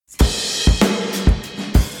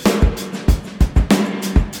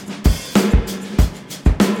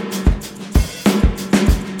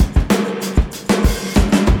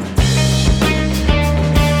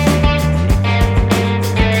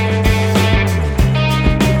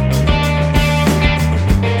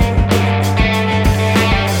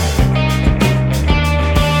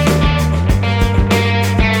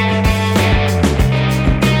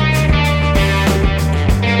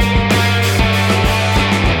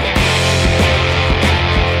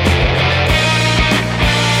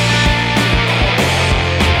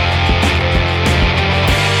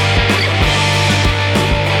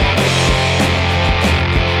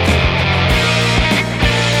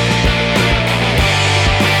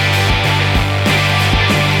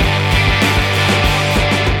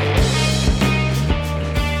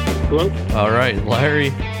Hello? All right, Larry.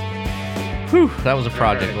 Whew, that was a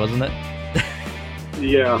project, wasn't it?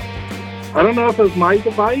 Yeah. I don't know if it was my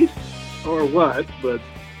device or what, but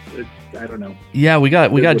I don't know. Yeah, we got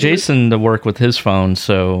Jason to work with his phone,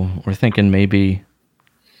 so we're thinking maybe,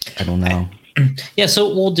 I don't know. Yeah, so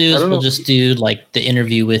what we'll do is we'll just do like the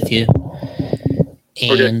interview with you,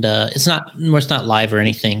 and it's not live or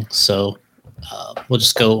anything, so we'll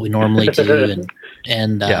just go what we normally do,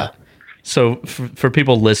 and yeah. So for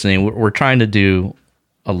people listening, we're trying to do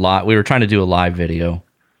a lot. We were trying to do a live video,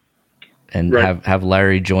 and have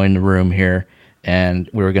Larry join the room here, and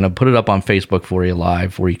we were going to put it up on Facebook for you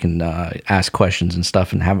live, where you can ask questions and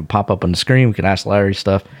stuff, and have it pop up on the screen. We can ask Larry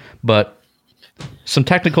stuff, but some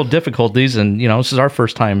technical difficulties, and this is our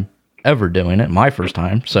first time ever doing it, my first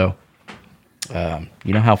time, so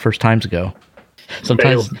you know how first times go.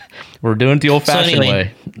 Sometimes we're doing it the old-fashioned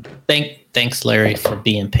way. Thanks, Larry, for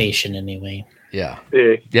being patient anyway. Yeah,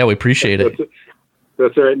 yeah, we appreciate it.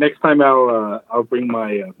 That's all right. Next time I'll bring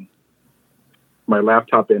my my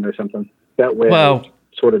laptop in or something. That way, I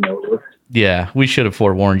sort of know it works. Yeah, we should have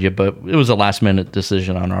forewarned you, but it was a last-minute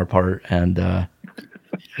decision on our part, and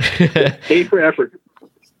paid for effort.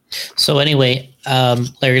 So anyway,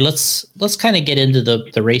 Larry, let's kind of get into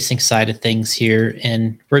the racing side of things here,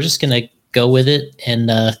 and we're just gonna go with it, and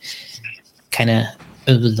kind of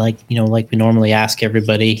like we normally ask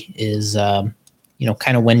everybody is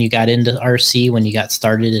kind of when you got into RC, when you got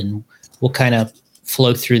started, and we'll kind of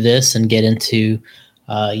flow through this and get into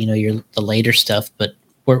the later stuff. But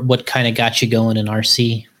what kind of got you going in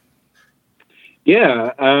RC?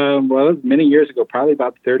 Yeah, well, it was many years ago, probably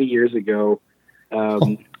about 30 years ago.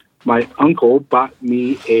 My uncle bought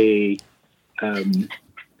me a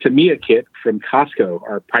Tamiya kit from Costco,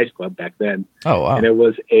 our Price Club back then. Oh, wow. And it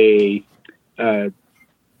was a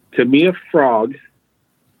Tamiya Frog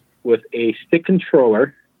with a stick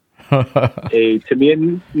controller, a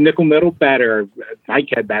Tamiya nickel metal battery,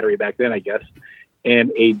 NiCad battery back then, I guess,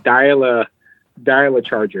 and a dial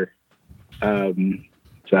charger.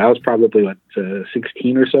 So I was probably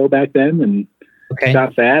 16 or so back then, and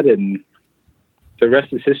got that, and the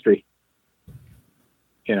rest is history.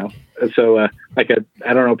 So I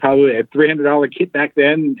don't know, probably a $300 kit back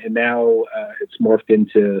then, and now it's morphed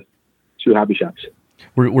into 2 hobby shops.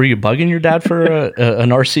 Were you bugging your dad for an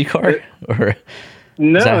RC car? Or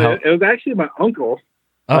no, it was actually my uncle.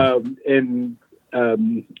 Oh.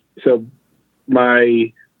 So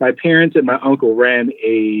my parents and my uncle ran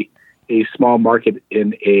a small market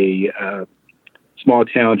in a small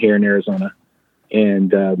town here in Arizona,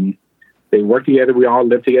 and they worked together. We all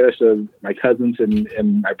lived together. So my cousins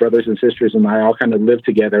and my brothers and sisters and I all kind of lived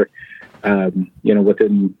together,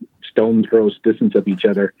 within stone's throw distance of each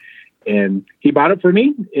other. And he bought it for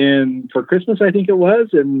me, and for Christmas, I think it was.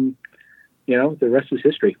 And, the rest is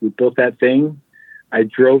history. We built that thing. I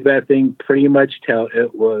drove that thing pretty much till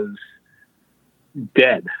it was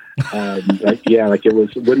dead.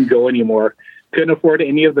 It wouldn't go anymore. Couldn't afford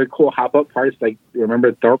any of the cool hop-up parts. Like,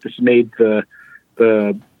 remember Thorpe's made the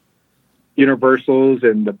universals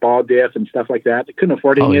and the ball diff and stuff like that. I couldn't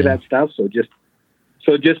afford any of that stuff, so just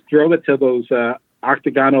drove it to those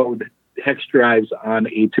octagonal hex drives on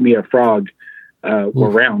a Tamiya Frog were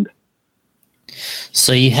round.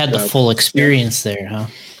 So you had the full experience there, huh?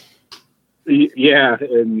 Yeah,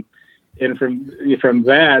 and from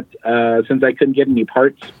that, since I couldn't get any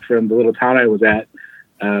parts from the little town I was at,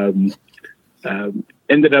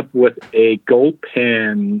 ended up with a Gold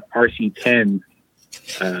Pan RC10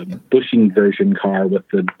 bushing version car with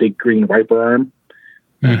the big green wiper arm.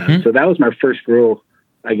 So that was my first real,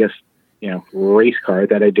 I guess, race car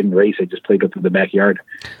that I didn't race. I just played with in the backyard.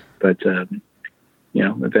 But,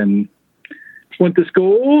 then went to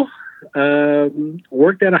school,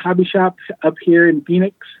 worked at a hobby shop up here in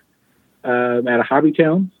Phoenix, at a hobby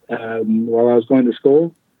town, while I was going to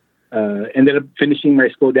school. Ended up finishing my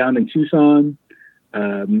school down in Tucson,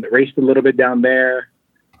 raced a little bit down there.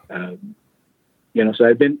 So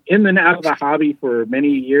I've been in and out of the hobby for many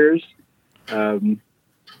years.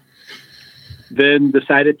 Then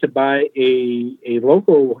decided to buy a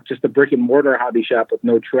local, just a brick and mortar hobby shop with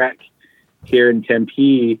no track here in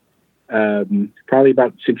Tempe, probably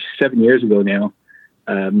about 6-7 years ago now.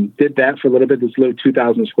 Did that for a little bit, this little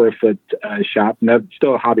 2,000 square foot shop. Now,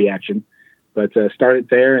 still a hobby action, but started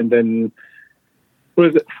there. And then,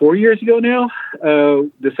 4 years ago now,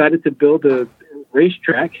 decided to build a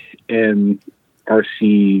racetrack and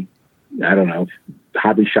RC,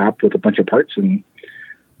 hobby shop with a bunch of parts, and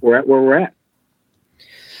we're at where we're at.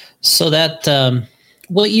 So that,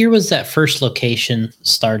 what year was that first location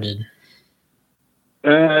started?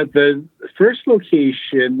 The first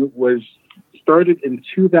location was started in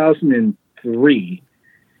 2003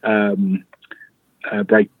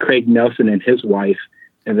 by Craig Nelson and his wife.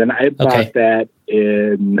 And then I bought that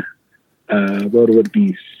in, what would it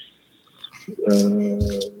be,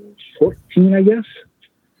 14, I guess?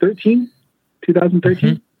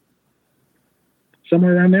 2013?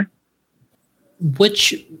 Somewhere around there.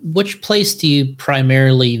 Which place do you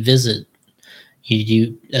primarily visit?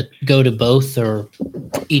 You go to both or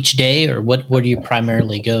each day, or where do you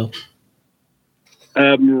primarily go?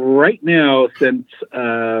 Right now, since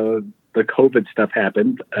the COVID stuff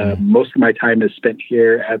happened, most of my time is spent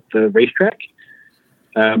here at the racetrack.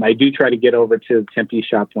 I do try to get over to the Tempe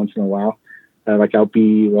shop once in a while. I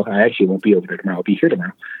actually won't be over there tomorrow. I'll be here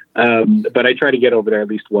tomorrow. But I try to get over there at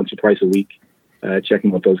least once or twice a week,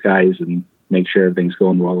 checking with those guys and make sure everything's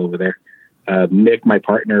going well over there. Nick, my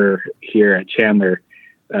partner here at Chandler,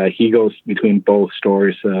 he goes between both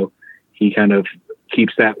stores, so he kind of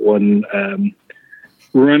keeps that one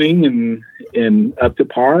running and up to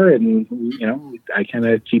par, and I kind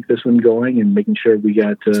of keep this one going and making sure we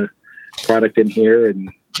got product in here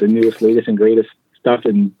and the newest, latest, and greatest stuff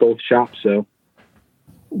in both shops. So,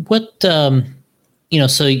 what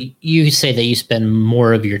so you say that you spend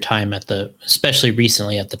more of your time especially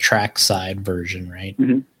recently at the trackside version, right?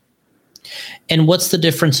 Mm-hmm. And what's the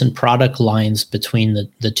difference in product lines between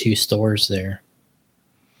the two stores there?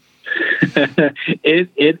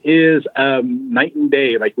 It is night and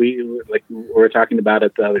day. Like we were talking about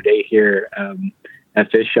it the other day here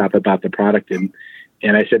at this shop about the product, and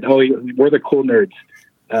I said, "Oh, we're the cool nerds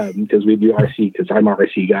because we do RC, because I'm an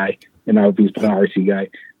RC guy and I've been an RC guy."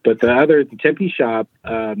 But the Tempe shop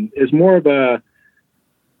is more of a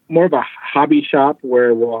hobby shop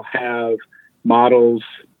where we'll have models.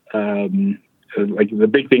 Like the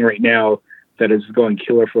big thing right now that is going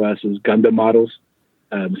killer for us is Gundam models.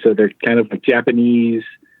 So they're kind of like Japanese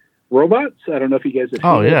robots. I don't know if you guys have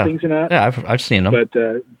seen those things or not. Yeah, I've seen them. But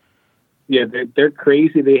they're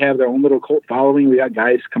crazy. They have their own little cult following. We got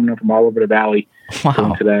guys coming up from all over the valley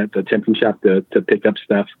going to the Tempe shop to pick up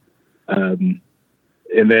stuff. And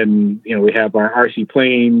then we have our RC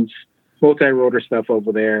planes, multi-rotor stuff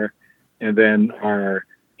over there, and then our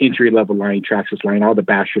entry-level line, Traxxas line. All the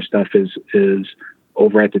Basher stuff is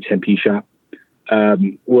over at the Tempe shop.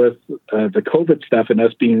 With the COVID stuff and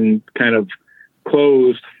us being kind of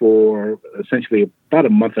closed for essentially about a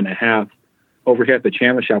month and a half, over here at the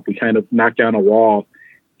Chandler shop, we kind of knocked down a wall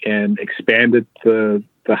and expanded the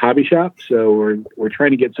hobby shop. So we're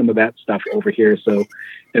trying to get some of that stuff over here. So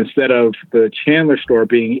instead of the Chandler store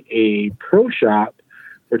being a pro shop,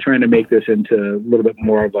 we're trying to make this into a little bit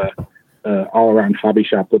more of a all-around hobby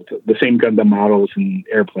shop with the same Gundam models and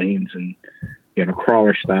airplanes and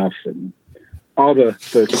crawler stuff and all the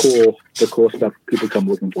cool stuff people come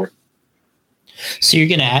looking for. So you're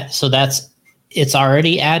gonna add, it's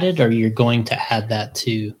already added, or you're going to add that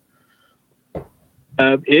to?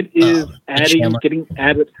 It is getting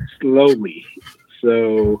added slowly.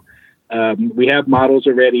 So we have models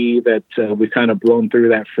already that we've kind of blown through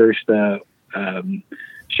that first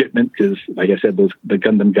shipment, because, like I said, the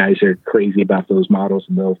Gundam guys are crazy about those models,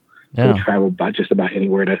 and they'll travel just about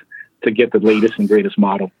anywhere to get the latest and greatest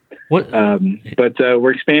model. What? But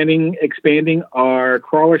we're expanding our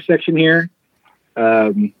crawler section here,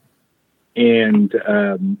 and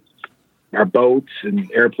our boats and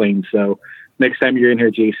airplanes. So next time you're in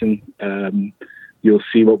here, Jason, you'll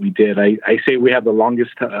see what we did. I say we have the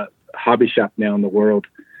longest hobby shop now in the world.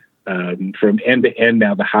 From end to end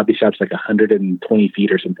now, the hobby shop's like 120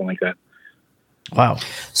 feet or something like that. Wow.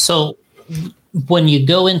 So when you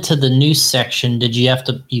go into the new section, did you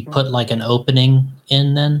put like an opening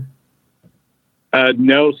in then?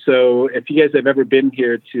 No. So if you guys have ever been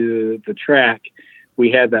here to the track, we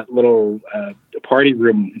had that little party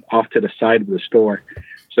room off to the side of the store.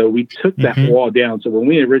 So we took that wall down. So when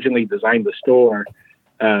we originally designed the store,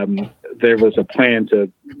 there was a plan to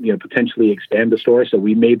potentially expand the store. So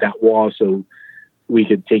we made that wall so we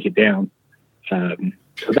could take it down. So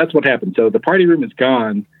that's what happened. So the party room is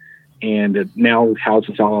gone, and it now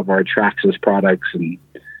houses all of our Traxxas products and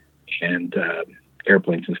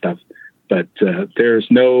airplanes and stuff. But there's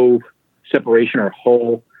no separation or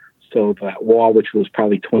hole. So that wall, which was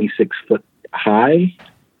probably 26 foot high,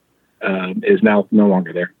 is now no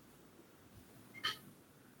longer there.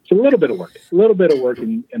 So a little bit of work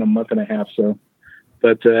in a month and a half. So,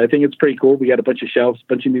 but I think it's pretty cool. We got a bunch of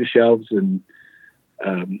new shelves, and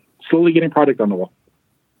slowly getting product on the wall.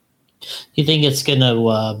 You think it's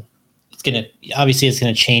gonna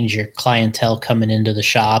change your clientele coming into the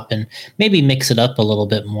shop, and maybe mix it up a little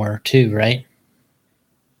bit more too, right?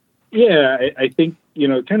 Yeah, I think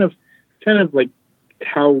kind of like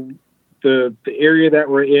how the area that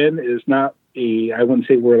we're in is not I wouldn't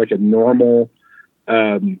say we're like a normal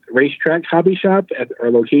racetrack hobby shop at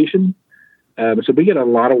our location. So we get a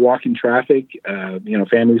lot of walking traffic,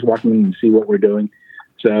 families walking in and see what we're doing.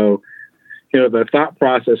 So, the thought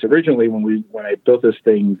process originally when I built this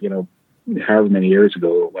thing, however many years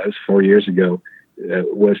ago it was, 4 years ago,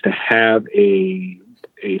 was to have a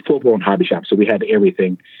full-blown hobby shop. So we had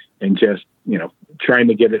everything, and just, trying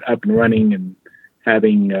to get it up and running and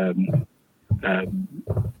having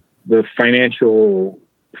the financial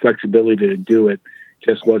flexibility to do it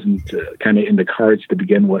just wasn't kind of in the cards to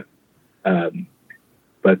begin with.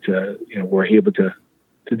 But we're able to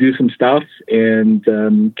do some stuff and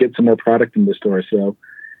get some more product in the store. So,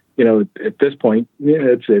 at this point,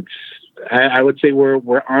 I would say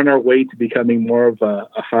we're on our way to becoming more of a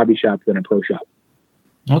hobby shop than a pro shop.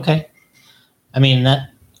 Okay. I mean,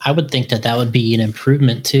 I would think that would be an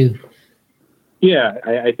improvement too. Yeah,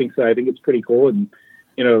 I think so. I think it's pretty cool. And,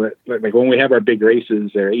 like when we have our big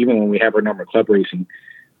races, or even when we have our normal club racing,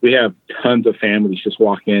 we have tons of families just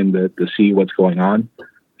walk in to see what's going on.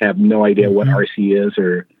 Have no idea what RC is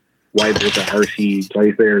or why there's an RC,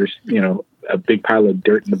 why there's, a big pile of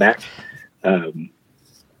dirt in the back.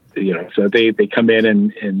 So they come in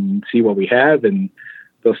and see what we have, and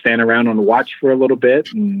they'll stand around on the watch for a little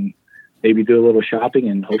bit and maybe do a little shopping.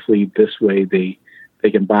 And hopefully this way they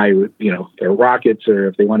can buy, their rockets, or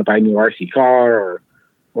if they want to buy a new RC car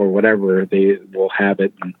or whatever, they will have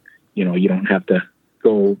it. And, you don't have to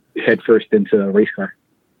go head first into a race car.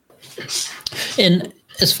 And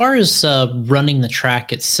as far as running the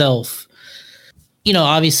track itself,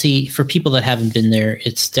 obviously for people that haven't been there,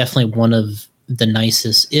 it's definitely one of the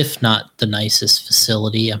nicest, if not the nicest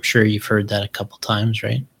facility. I'm sure you've heard that a couple times,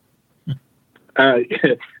 right? Yeah,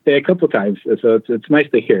 a couple times. So it's nice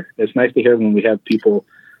to hear. It's nice to hear when we have people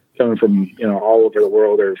coming from, all over the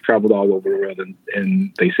world, or have traveled all over the world,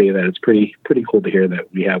 and they say that it's pretty cool to hear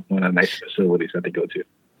that we have one of the nice facilities that they go to.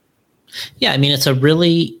 Yeah, I mean, it's a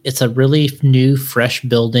really new, fresh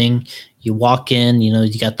building. You walk in,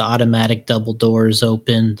 you got the automatic double doors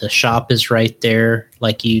open. The shop is right there,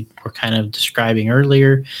 like you were kind of describing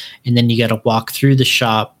earlier. And then you got to walk through the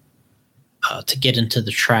shop to get into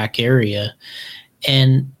the track area.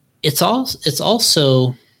 And it's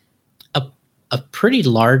also a pretty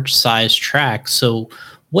large size track. So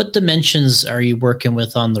what dimensions are you working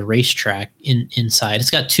with on the racetrack inside?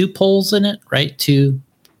 It's got 2 poles in it, right? Two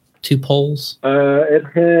poles? It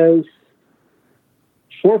has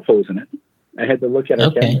 4 poles in it. I had to look at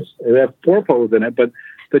our cameras. It has 4 poles in it, but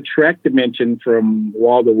the track dimension from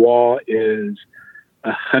wall to wall is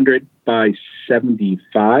 100 by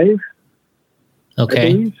 75.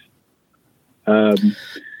 Okay. I believe.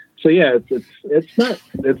 So yeah,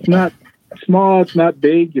 it's not small. It's not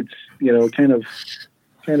big. It's kind of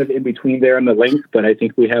in between there on the length. But I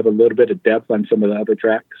think we have a little bit of depth on some of the other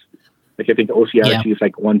tracks. Like I think OCRC is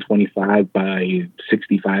like 125 by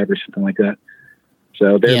 65 or something like that.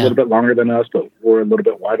 So they're a little bit longer than us, but we're a little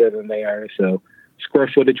bit wider than they are. So square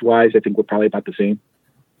footage wise, I think we're probably about the same.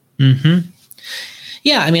 Mm-hmm.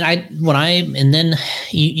 Yeah, I mean, and then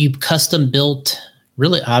you custom built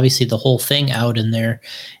really obviously the whole thing out in there,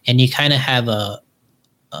 and you kind of have the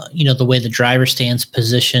way the driver stand's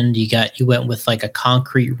positioned. You went with like a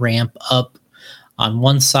concrete ramp up on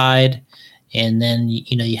one side. And then,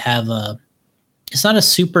 you have it's not a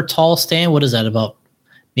super tall stand. What is that, about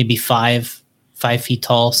maybe 5 feet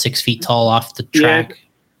tall, 6 feet tall off the track?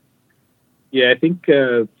 Yeah, I think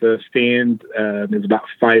the stand is about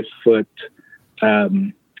 5 foot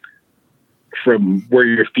from where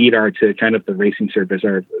your feet are to kind of the racing surface,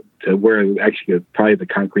 or to where actually probably the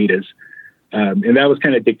concrete is. And that was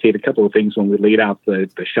kind of dictate a couple of things when we laid out the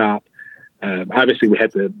shop. Obviously, we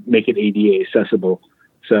had to make it ADA accessible.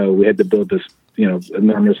 So we had to build this,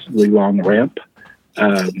 enormously long ramp.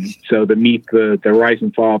 So to meet the rise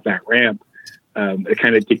and fall of that ramp, it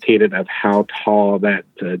kind of dictated of how tall that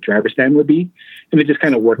driver stand would be. And it just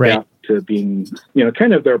kind of worked out to being,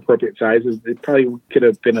 kind of the appropriate sizes. It probably could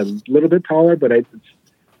have been a little bit taller, but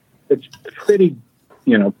it's pretty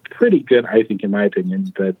good, I think, in my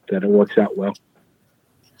opinion, that it works out well.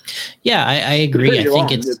 Yeah, I agree. I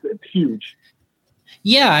think it's huge.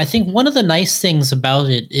 Yeah, I think one of the nice things about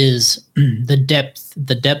it is the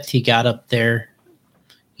depth you got up there.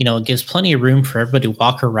 It gives plenty of room for everybody to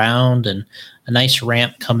walk around, and a nice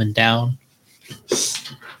ramp coming down.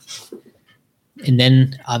 And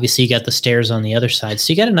then obviously you got the stairs on the other side.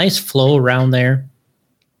 So you got a nice flow around there.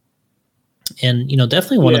 And,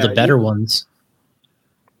 definitely one of the better ones.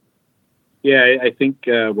 Yeah, I think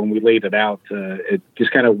when we laid it out, it just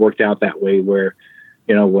kind of worked out that way where,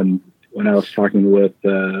 when when I was talking with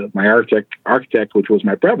my architect, which was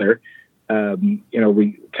my brother,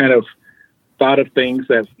 we kind of thought of things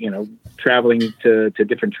that, traveling to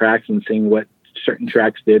different tracks and seeing what certain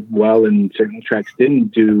tracks did well and certain tracks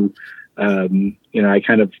didn't do. I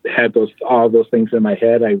kind of had all those things in my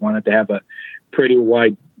head. I wanted to have a pretty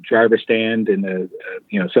wide driver stand and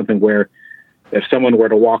something where if someone were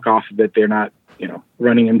to walk off of it, they're not,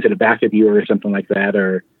 running into the back of you or something like that,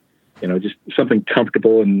 or, just something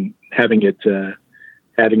comfortable, and having it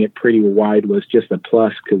pretty wide was just a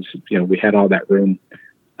plus because, we had all that room,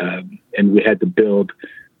 and we had to build,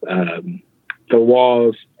 the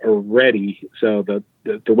walls already. So the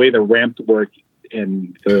way the ramp worked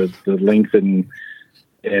and the length and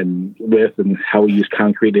width and how we use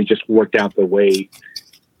concrete, it just worked out the way,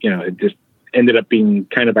 it just ended up being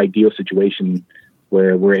kind of ideal situation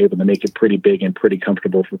where we're able to make it pretty big and pretty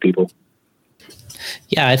comfortable for people.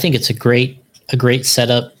 Yeah, I think it's a great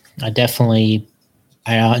setup. I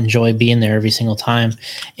enjoy being there every single time.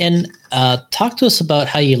 And talk to us about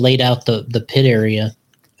how you laid out the pit area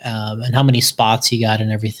and how many spots you got and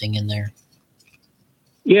everything in there.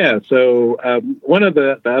 Yeah. So one of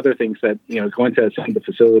the other things that, going to some of the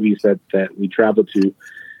facilities that we travel to,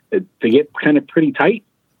 they get kind of pretty tight.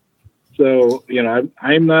 So,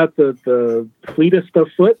 I'm not the fleetest of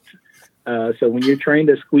foot. So when you're trying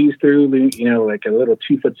to squeeze through, like a little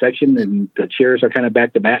 2-foot section and the chairs are kind of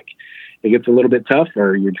back to back, it gets a little bit tough,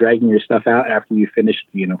 or you're dragging your stuff out after you finish,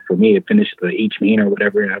 for me, it finished the H main or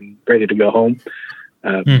whatever, and I'm ready to go home.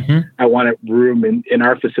 I wanted room in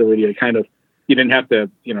our facility to kind of, you didn't have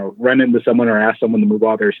to, run into someone or ask someone to move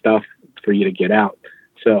all their stuff for you to get out.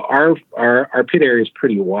 So our pit area is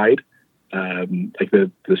pretty wide. Like the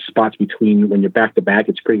spots between when you're back to back,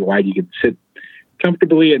 it's pretty wide. You can sit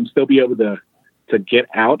comfortably and still be able to get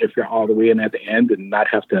out if you're all the way in at the end and not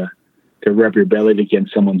have to rub your belly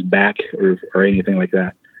against someone's back or anything like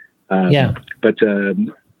that. But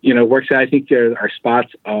works out. I think our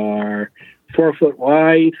spots are 4 foot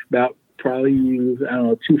wide, about probably,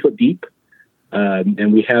 2 foot deep.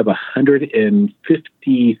 And we have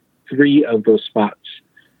 153 of those spots.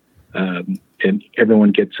 And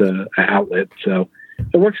everyone gets an outlet. So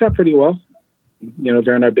it works out pretty well.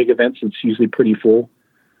 During our big events, it's usually pretty full.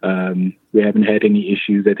 We haven't had any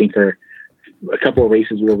issues. I think there are a couple of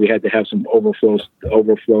races where we had to have some overflow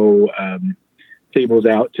tables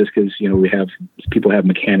out just because, people have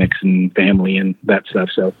mechanics and family and that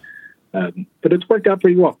stuff. So, but it's worked out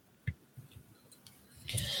pretty well.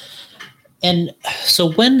 And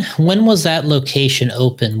so when was that location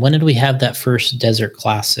open? When did we have that first Desert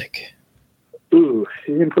Classic? Ooh,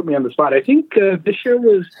 you didn't put me on the spot. I think this year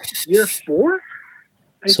was year 4.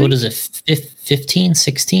 What is it, 15,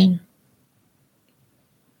 16?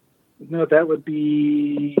 No, that would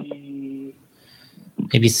be...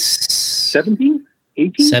 Maybe 17?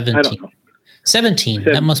 18? 17. I don't know. 17.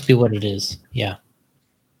 That must be what it is. Yeah.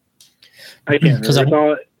 I can't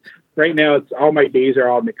remember. Right now, it's all my days are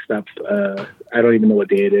all mixed up. I don't even know what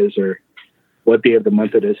day it is or what day of the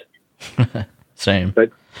month it is. Same.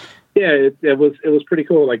 But yeah, it was pretty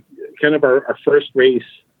cool. Like kind of our first race.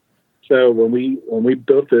 So when we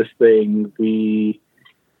built this thing, we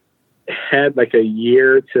had like a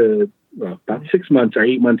year to about 6 months or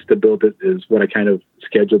 8 months to build it is what I kind of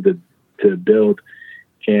scheduled to build.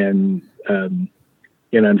 And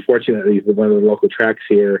unfortunately, one of the local tracks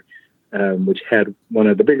here, which had one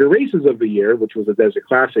of the bigger races of the year, which was a Desert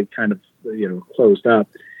Classic, kind of, closed up.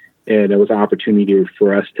 And it was an opportunity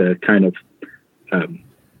for us to kind of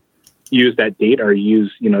use that date or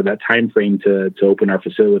use, that time frame to open our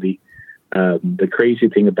facility. The crazy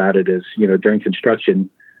thing about it is, during construction,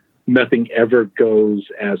 nothing ever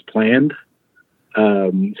goes as planned.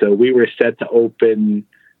 So we were set to open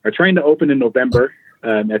or trying to open in November,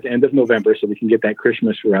 at the end of November, so we can get that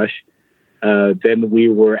Christmas rush. Then we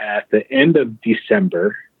were at the end of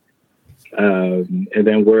December, and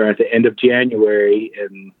then we're at the end of January,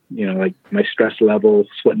 and like my stress level,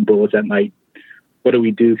 sweating bullets at night. What do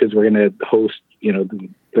we do? Because we're going to host,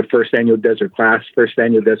 the first annual Desert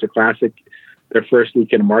Classic, the first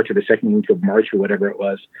week in March or the second week of March or whatever it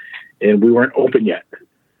was, and we weren't open yet.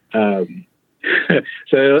 So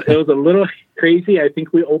it was a little crazy. I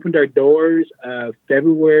think we opened our doors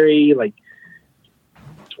February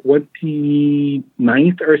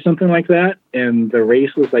 29th or something like that, and the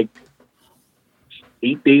race was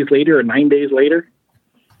 8 days later or 9 days later.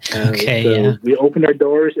 So we opened our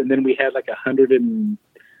doors, and then we had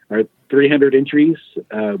 300 entries,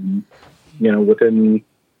 within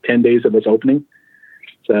 10 days of us opening.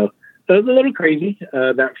 So that was a little crazy.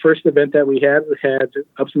 That first event that we had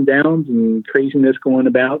ups and downs and craziness going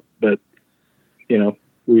about, but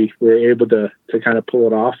we were able to kind of pull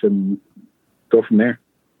it off and go from there.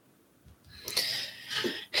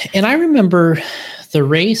 And I remember the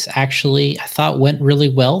race actually, I thought went really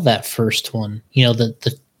well, that first one. You know,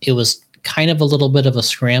 it was kind of a little bit of a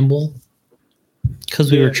scramble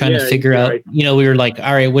because we were trying to figure out, right. You know, we were like,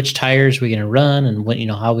 all right, which tires are we going to run, and what, you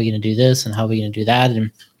know, how are we going to do this and how are we going to do that?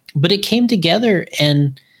 But it came together,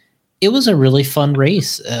 and it was a really fun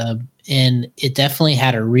race. And it definitely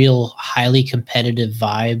had a real highly competitive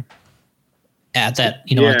vibe at that,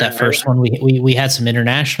 you know, at that first one. We had some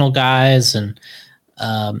international guys, and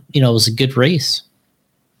you know, it was a good race.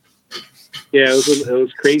 Yeah, it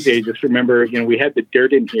was crazy. I just remember, you know, we had the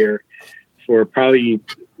dirt in here for probably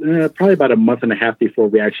about a month and a half before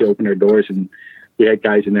we actually opened our doors, and we had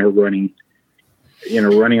guys in there running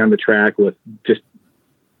on the track with just,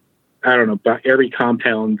 I don't know, about every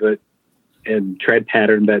compound and tread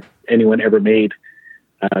pattern that anyone ever made,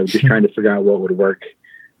 just trying to figure out what would work.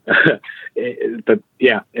 But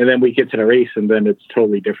yeah, and then we get to the race, and then it's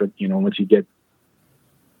totally different. You know, once you get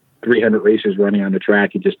 300 racers running on the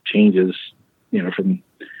track, it just changes, you know,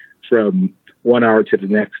 from 1 hour to the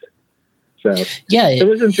next. So yeah, it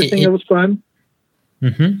was interesting. It was fun.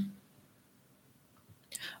 Mm-hmm.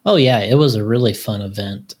 Oh yeah, it was a really fun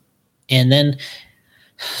event. And then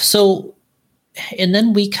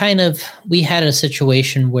we had a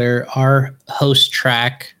situation where our host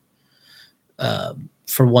track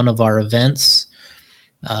for one of our events,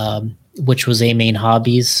 which was A Main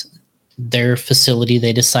Hobbies, their facility,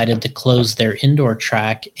 they decided to close their indoor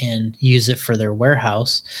track and use it for their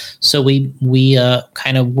warehouse. So we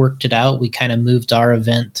kind of worked it out. We kind of moved our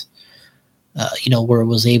event, you know, where it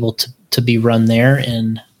was able to be run there.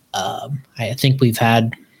 And I think we've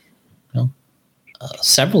had, you know,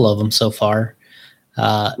 several of them so far.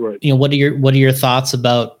 Right. You know, what are your thoughts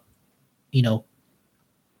about, you know,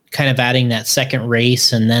 kind of adding that second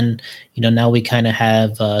race, and then, you know, now we kind of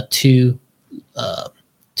have two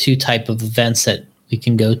type of events that we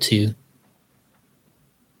can go to?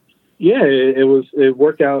 Yeah, it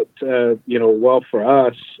worked out, you know, well for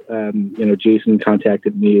us. You know, Jason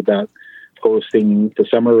contacted me about hosting the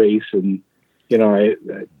summer race, and, you know, I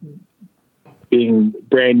being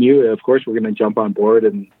brand new, of course, we're going to jump on board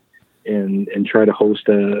and try to host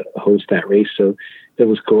that race. So it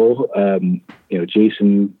was cool. You know,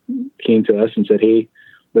 Jason came to us and said, "Hey,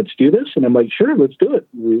 let's do this." And I'm like, "Sure, let's do it.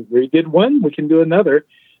 We did one, we can do another."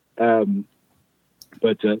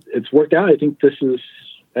 But it's worked out. I don't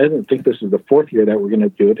think this is the fourth year that we're going to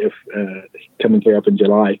do it, if coming here up in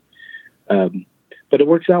July. But it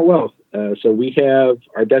works out well. So we have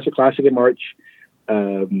our Desert Classic in March,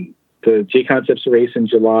 the J Concepts race in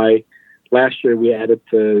July. Last year we added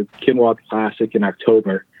the Kinwald Classic in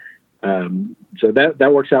October. So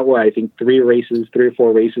that works out well. I think 3 or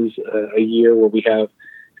 4 races a year where we have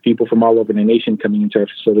people from all over the nation coming into our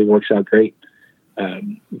facility works out great.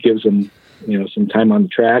 Gives them, you know, some time on the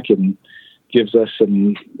track, and gives us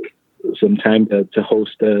some time to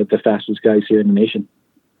host the fastest guys here in the nation.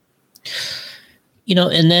 You know,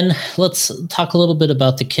 and then let's talk a little bit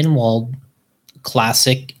about the Kinwald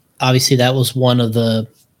Classic. Obviously, that was one of the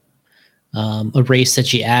a race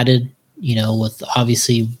that you added. You know, with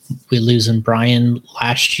obviously we losing Brian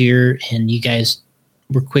last year, and you guys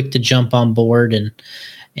were quick to jump on board, and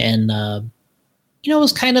you know, it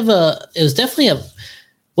was definitely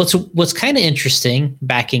what's kind of interesting,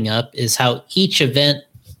 backing up, is how each event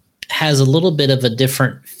has a little bit of a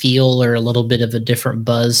different feel or a little bit of a different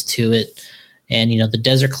buzz to it. And, you know, the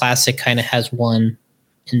Desert Classic kind of has one,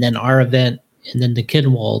 and then our event, and then the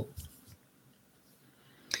Kinwald.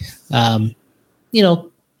 You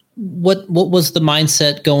know, what was the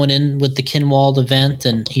mindset going in with the Kinwald event,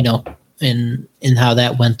 and, you know, and how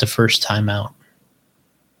that went the first time out?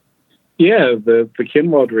 Yeah, the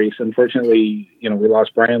Kinwald race, unfortunately, you know, we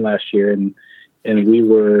lost Brian last year, and we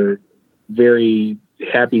were very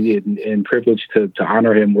happy and privileged to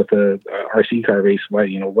honor him with a RC car race. Why,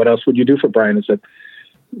 you know, what else would you do for Brian? Is that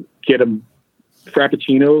get him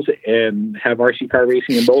Frappuccinos and have RC car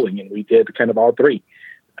racing and bowling, and we did kind of all 3.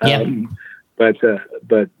 Yeah. But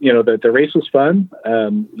you know, the race was fun.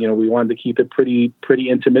 You know, we wanted to keep it pretty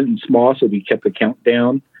intimate and small, so we kept the count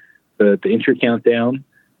down, the entry count down.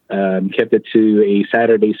 Kept it to a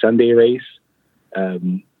Saturday, Sunday race.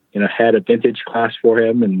 You know, had a vintage class for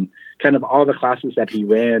him, and kind of all the classes that he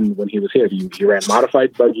ran when he was here. He ran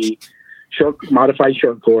modified buggy, modified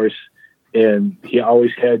short course, and he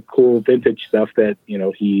always had cool vintage stuff that, you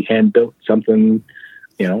know, he hand built something,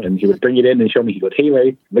 you know, and he would bring it in and show me. He goes, "Hey,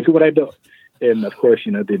 Ray, look at what I built." And of course,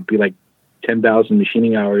 you know, there'd be like 10,000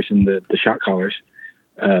 machining hours in the shot collars.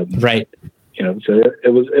 Right. so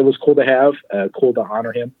it was cool to have, cool to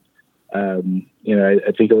honor him.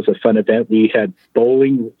 I think it was a fun event. We had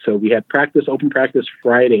bowling, so we had open practice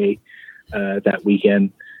Friday that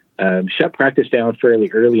weekend. Shut practice down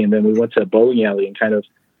fairly early, and then we went to a bowling alley and kind of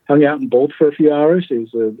hung out and bowled for a few hours.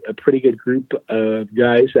 It was a pretty good group of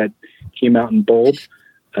guys that came out and bowled.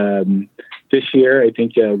 This year, I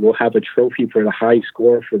think we'll have a trophy for the high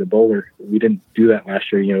score for the bowler. We didn't do that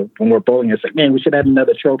last year. When we're bowling, it's like, man, we should have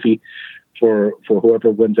another trophy for whoever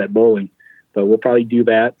wins at bowling. But we'll probably do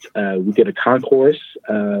that. We did a concourse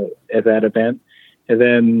at that event. And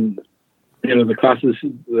then, the classes,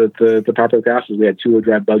 the proper classes, we had two-wheel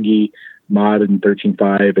drive buggy, mod, and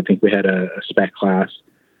 13.5. I think we had a spec class,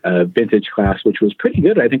 a vintage class, which was pretty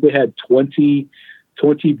good. I think we had 20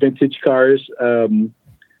 vintage cars in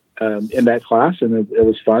that class, and it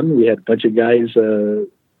was fun. We had a bunch of guys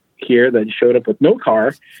here that showed up with no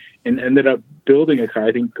car and ended up building a car.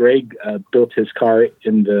 I think Greg built his car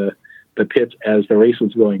in the pits as the race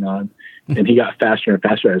was going on, and he got faster and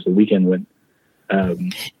faster as the weekend went.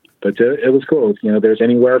 But it was cool. There's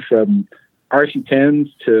anywhere from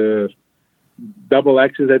RC10s to double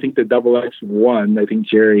X's. I think the double X won. I think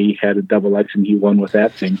Jerry had a double X and he won with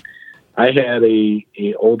that thing. I had a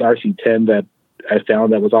old RC10 that I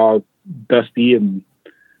found that was all dusty and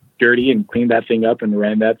dirty, and cleaned that thing up and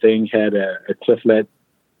ran that thing. Had a Clifflet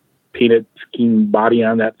peanut scheme body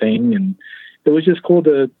on that thing, and it was just cool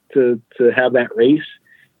to have that race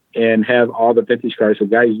and have all the vintage cars. So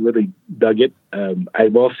guys really dug it. I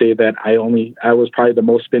will say that I was probably the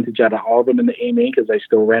most vintage out of all of them in the A-Main, because I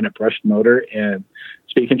still ran a brushed motor and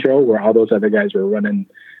speed control, where all those other guys were running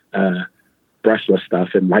brushless stuff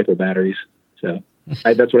and LiPo batteries. So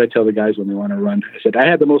that's what I tell the guys when they want to run. I said, I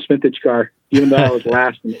had the most vintage car, even though I was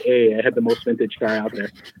last in A, I had the most vintage car out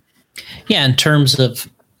there. Yeah. In terms of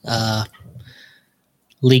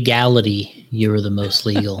legality, you were the most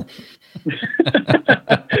legal.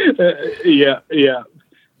 Yeah.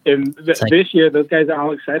 And this year, those guys are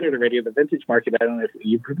all excited already. The vintage market, I don't know if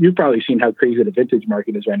you've probably seen how crazy the vintage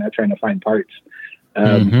market is right now, trying to find parts.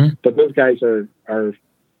 But those guys are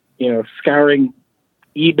scouring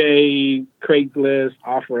eBay, Craigslist,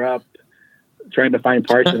 OfferUp, trying to find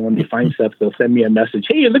parts. And when they find stuff, they'll send me a message.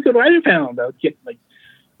 Hey, look at what I found. I'll get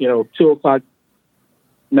 2:00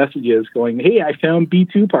 messages going, hey, I found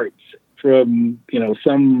B2 parts from,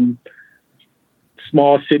 some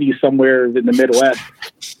small city somewhere in the Midwest.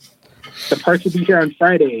 The parts will be here on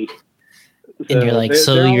Friday. So and you're like,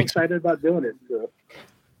 they're all excited about doing it. So.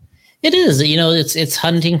 It is, it's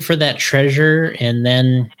hunting for that treasure, and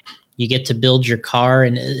then you get to build your car,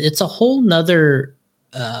 and it's a whole nother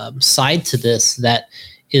side to this that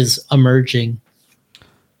is emerging.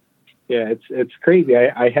 Yeah, it's crazy.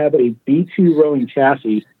 I have a B2 rolling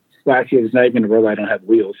chassis. Well, actually, it's not even a roll. I don't have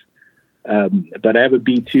wheels. But I have a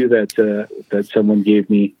B2 that someone gave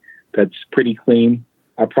me that's pretty clean.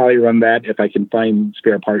 I'll probably run that if I can find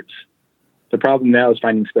spare parts. The problem now is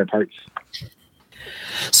finding spare parts.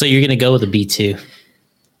 So you're going to go with a B2?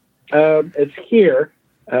 It's here.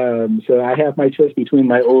 So I have my choice between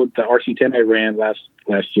the RC10 I ran last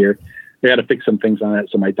year. I got to fix some things on it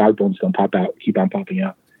so my dog bones don't keep on popping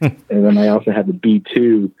out. And then I also have the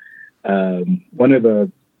B2, one of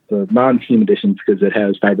the non-team editions, because it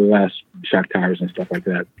has fiberglass shock tires and stuff like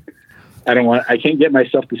that. I can't get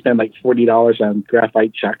myself to spend like $40 on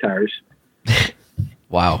graphite shock tires.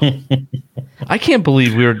 Wow. I can't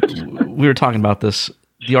believe we were talking about this.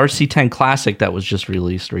 The RC10 Classic that was just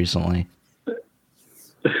released recently.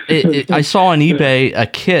 I saw on eBay a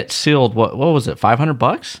kit sealed. What was it?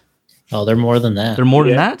 $500? Oh, they're more than that. They're more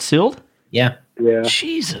than that sealed? Yeah. Yeah.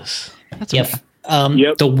 Jesus. That's yep.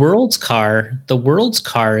 The world's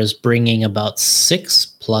car is bringing about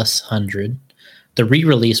 $600+, the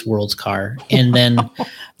re-release world's car, and then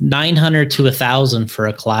 $900 to $1,000 for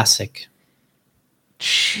a classic.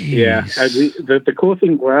 Jeez. Yeah, the cool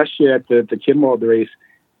thing last year at the Kinwald race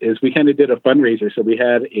is we kind of did a fundraiser. So we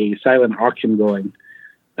had a silent auction going.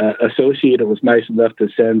 Associated was nice enough to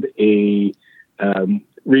send a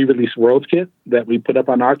re-release Worlds kit that we put up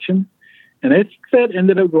on auction, and I think that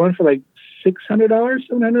ended up going for like $600,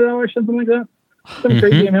 $700, something like that. Some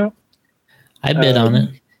crazy amount. I bid on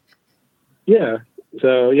it. Yeah.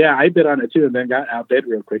 So yeah, I bid on it too, and then got outbid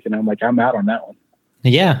real quick, and I'm like, I'm out on that one.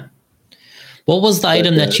 Yeah. What was the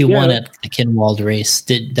item that you won at the Kinwald race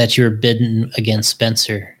that you were bidding against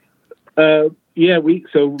Spencer? We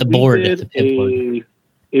board, did a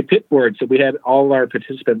pit board. So we had all our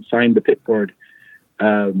participants sign the pit board.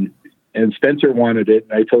 And Spencer wanted it.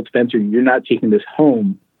 And I told Spencer, you're not taking this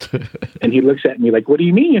home. And he looks at me like, what do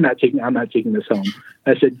you mean I'm not taking this home?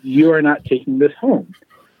 I said, you are not taking this home.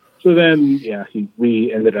 So then,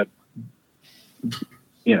 we ended up,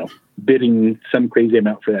 bidding some crazy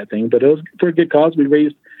amount for that thing, but it was for a good cause. We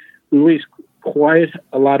raised quite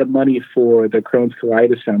a lot of money for the Crohn's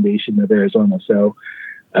Colitis Foundation of Arizona. So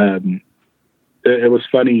it was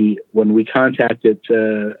funny when we contacted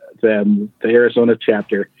them, the Arizona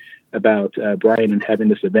chapter, about Brian and having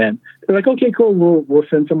this event. They're like, okay, cool. We'll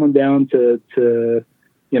send someone down to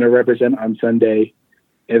represent on Sunday.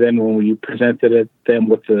 And then when we presented them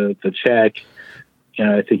with the check,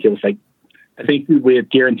 I think we had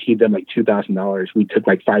guaranteed them like $2,000. We took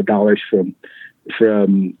like $5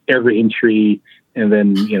 from every entry, and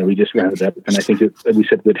then we just rounded up. And I think we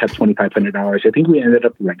said we'd have $2,500. I think we ended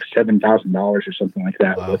up with like $7,000 or something like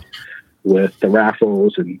that. Wow. with the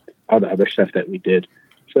raffles and all the other stuff that we did.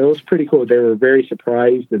 So it was pretty cool. They were very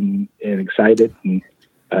surprised and excited.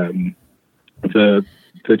 And the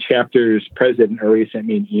chapter's president already sent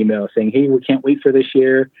me an email saying, "Hey, we can't wait for this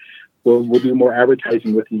year. We'll do more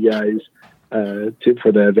advertising with you guys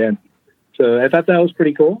for the event." So I thought that was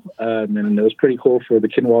pretty cool. And it was pretty cool for the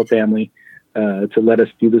Kinwald family to let us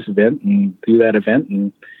do this event and do that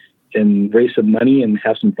event and raise some money and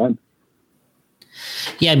have some fun.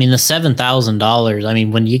 Yeah, I mean, the $7,000, I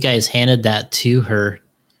mean, when you guys handed that to her,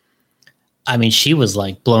 I mean, she was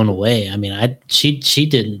like blown away. I mean, she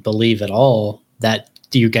didn't believe at all that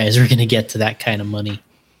you guys were going to get to that kind of money.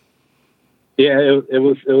 Yeah, it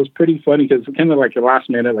was pretty funny because kind of like the last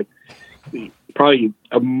minute, like probably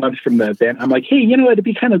a month from the event, I'm like, hey, it'd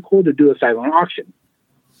be kind of cool to do a silent auction.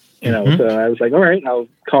 Mm-hmm. So I was like, all right,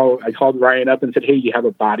 I called Ryan up and said, hey, you have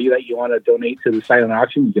a body that you want to donate to the silent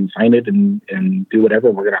auction? You can sign it and do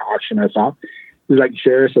whatever. We're going to auction us off. He was like,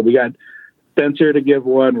 sure. So we got Spencer to give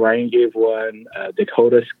one, Ryan gave one,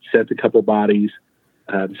 Dakota sent a couple bodies.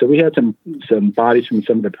 So we had some bodies from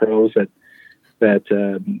some of the pros that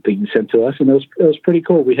they sent to us, and it was pretty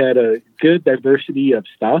cool. We had a good diversity of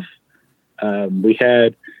stuff. We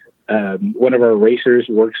had one of our racers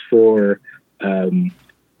works for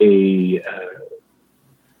a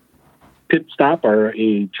pit stop or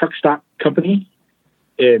a truck stop company,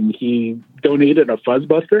 and he donated a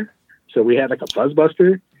Fuzzbuster. So we had like a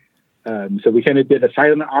Fuzzbuster. So we kind of did a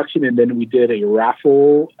silent auction, and then we did a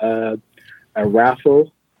raffle. And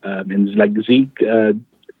like Zeke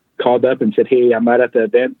called up and said, "Hey, I'm not at the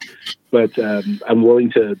event, but I'm willing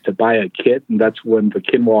to buy a kit." And that's when the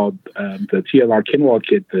Kinwald, the TLR Kinwald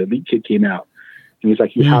kit, the Elite kit came out. And he's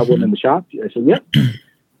like, "You have one in the shop?" I said, "Yep."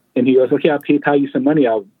 And he goes, "Okay, I'll PayPal you some money.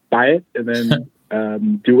 I'll buy it and then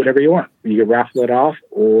do whatever you want. You can raffle it off,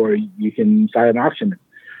 or you can silent auction it."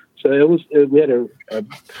 So we had a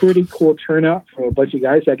pretty cool turnout from a bunch of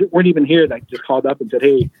guys that weren't even here that just called up and said,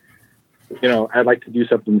 "Hey, I'd like to do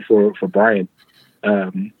something for Brian."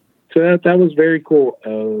 So that was very cool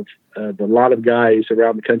of a lot of guys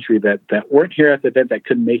around the country that weren't here at the event that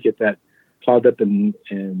couldn't make it, that called up and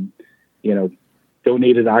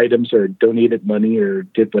donated items or donated money or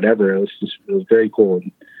did whatever. It was very cool.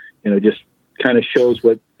 And, just kind of shows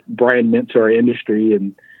what Brian meant to our industry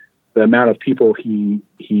and the amount of people he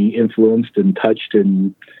influenced and touched,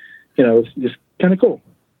 and, it's just kind of cool.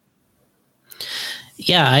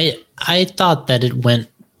 Yeah, I thought that it went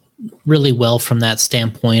really well from that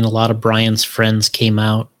standpoint. A lot of Brian's friends came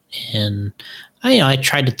out, and I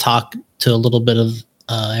tried to talk to a little bit of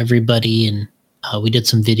everybody, and we did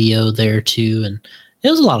some video there too, and it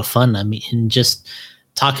was a lot of fun. I mean, and just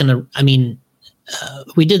talking to,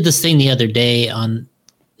 we did this thing the other day on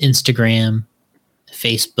Instagram,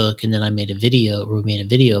 Facebook, and then we made a video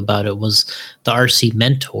about it, was the RC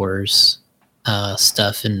mentors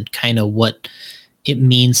stuff and kind of what it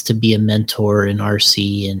means to be a mentor in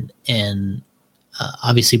RC, and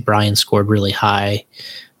obviously Brian scored really high,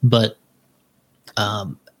 but I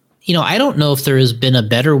don't know if there has been a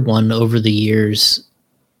better one over the years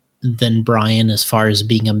than Brian as far as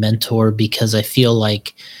being a mentor, because I feel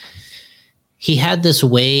like he had this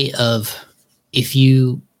way of, if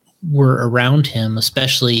you were around him,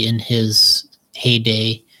 especially in his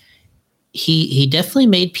heyday, he definitely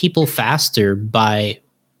made people faster by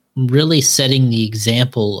really setting the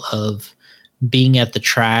example of being at the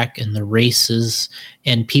track and the races,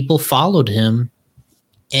 and people followed him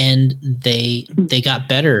and they got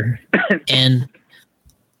better. and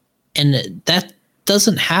that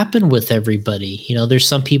doesn't happen with everybody. There's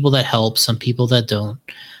some people that help, some people that don't.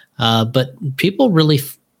 But people really,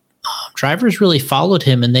 drivers really followed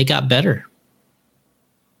him and they got better.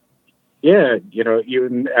 Yeah.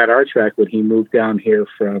 Even at our track, when he moved down here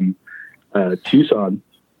from Tucson,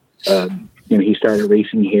 he started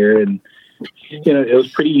racing here, and it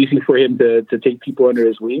was pretty easy for him to take people under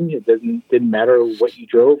his wing. It didn't matter what you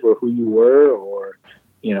drove or who you were or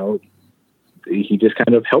he just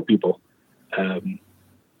kind of helped people. It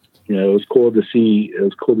was cool to see. It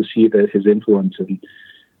was cool to see that his influence and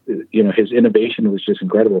his innovation was just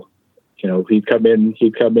incredible. He'd come in,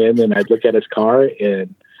 and I'd look at his car,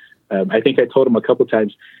 and I think I told him a couple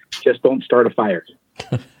times, just don't start a fire.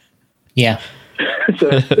 Yeah. So,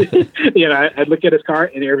 I'd look at his car,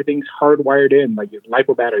 and everything's hardwired in, like his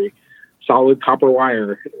LiPo battery, solid copper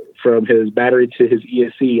wire from his battery to his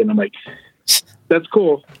ESC, and I'm like, that's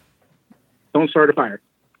cool. Don't start a fire.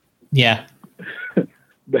 Yeah.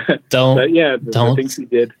 But don't. things he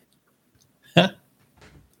did.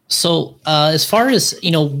 So, as far as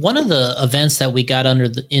one of the events that we got under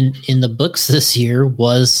in the books this year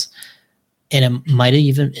was, and it might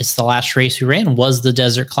have it's the last race we ran, was the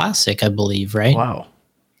Desert Classic, I believe, right? Wow.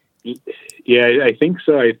 Yeah, I think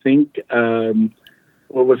so. I think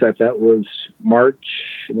what was that? That was March.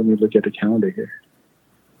 Let me look at the calendar here.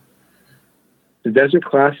 The Desert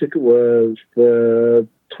Classic was the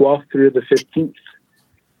 12th through the 15th.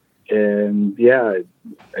 And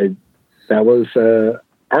that was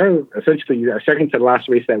essentially our second to the last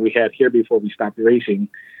race that we had here before we stopped racing.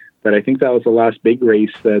 But I think that was the last big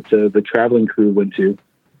race that the traveling crew went to,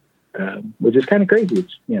 which is kind of crazy.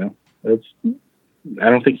 I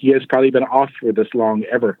don't think you guys probably been off for this long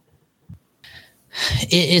ever.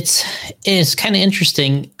 It's kind of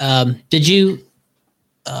interesting. Did you?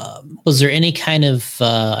 Was there any kind of?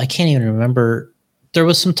 I can't even remember. There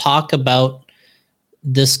was some talk about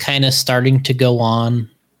this kind of starting to go on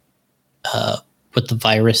with the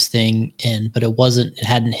virus thing, but it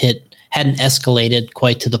hadn't escalated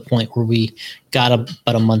quite to the point where we got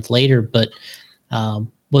about a month later. But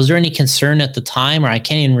was there any concern at the time, or I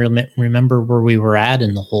can't even remember where we were at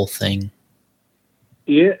in the whole thing?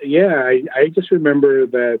 Yeah. I just remember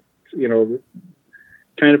that,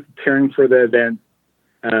 kind of preparing for the event,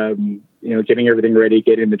 getting everything ready,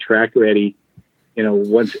 getting the track ready,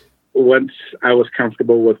 once I was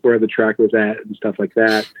comfortable with where the track was at and stuff like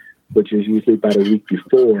that, which is usually about a week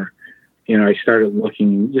before, I started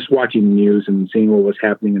just watching the news and seeing what was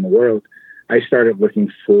happening in the world. I started looking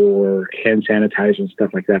for hand sanitizer and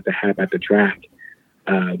stuff like that to have at the track.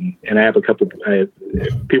 And I have a couple,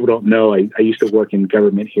 people don't know, I used to work in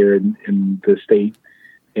government here in the state.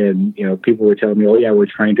 And, people were telling me, oh yeah, we're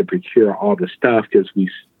trying to procure all the stuff because we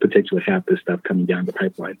potentially have this stuff coming down the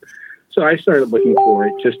pipeline. So I started looking for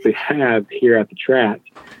it just to have here at the track.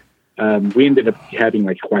 We ended up having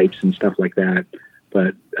like wipes and stuff like that,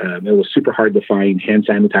 but it was super hard to find hand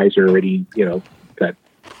sanitizer already, that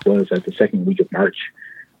was at the second week of March,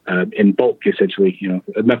 in bulk, essentially,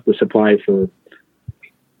 enough to supply for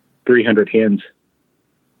 300 hands.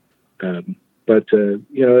 But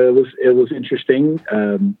it was interesting.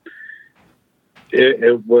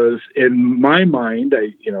 It was, in my mind,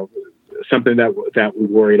 something that we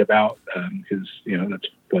worried about, because that's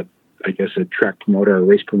what I guess a track promoter or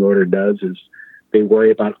race promoter does, is they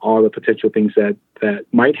worry about all the potential things that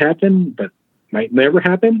might happen but might never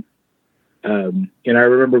happen. And I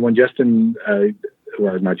remember when Dustin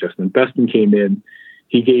came in,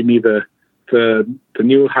 he gave me the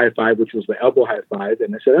new high five, which was the elbow high five,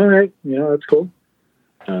 and I said, all right, that's cool.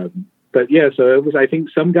 But yeah, so it was, I think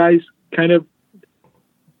some guys kind of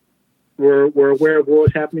were aware of what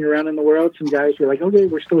was happening around in the world. Some guys were like, okay,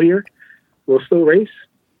 we're still here. We'll still race.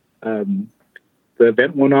 The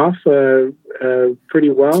event went off pretty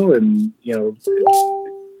well. And,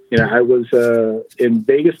 I was in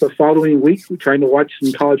Vegas the following week trying to watch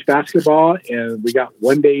some college basketball, and we got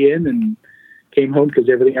one day in and came home because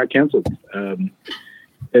everything got canceled. And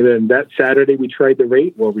then that Saturday we tried the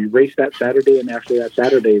race. Well, we raced that Saturday, and after that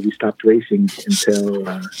Saturday we stopped racing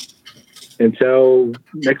until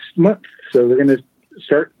next month. So we're going to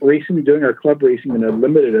start doing our club racing in a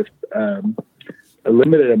limited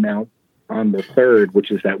amount on the 3rd,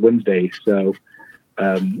 which is that Wednesday. So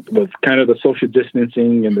with kind of the social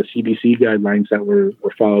distancing and the CDC guidelines that we're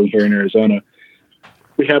following here in Arizona,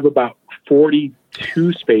 we have about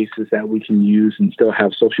 42 spaces that we can use and still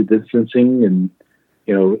have social distancing, and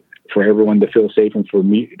for everyone to feel safe and for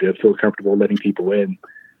me to feel comfortable letting people in.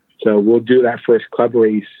 So we'll do that first club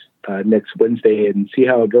race next Wednesday and see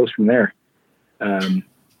how it goes from there.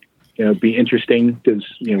 It'd be interesting because,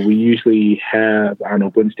 we usually have, on a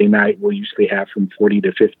Wednesday night, we'll usually have from 40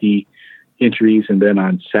 to 50 entries. And then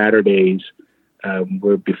on Saturdays,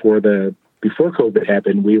 before COVID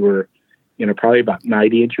happened, we were, probably about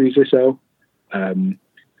 90 entries or so. So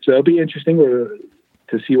it'll be interesting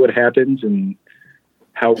to see what happens and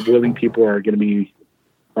how willing people are going to be,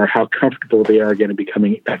 or how comfortable they are going to be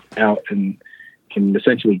coming back out and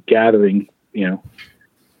essentially gathering,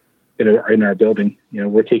 in our building.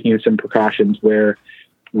 We're taking some precautions where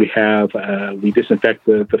We disinfect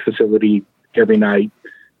the facility every night.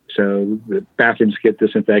 So the bathrooms get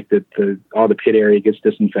disinfected. All the pit area gets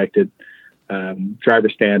disinfected. Driver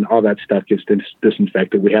stand, all that stuff gets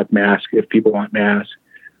disinfected. We have masks if people want masks.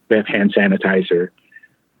 We have hand sanitizer.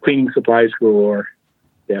 Cleaning supplies galore.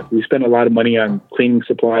 Yeah, we spend a lot of money on cleaning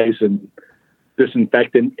supplies and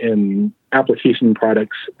disinfectant and application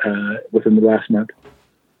products within the last month.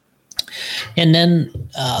 And then,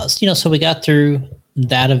 so we got through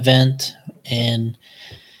that event. And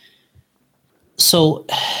so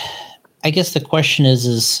I guess the question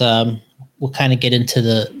is we'll kind of get into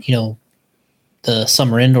the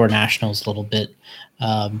Summer Indoor Nationals a little bit.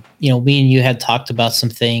 Me and you had talked about some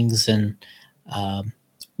things, and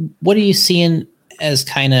what are you seeing as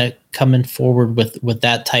kind of coming forward with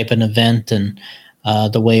that type of event and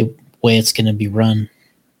the way it's going to be run?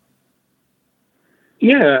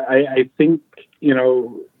 Yeah, I think,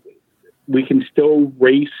 we can still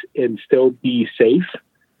race and still be safe.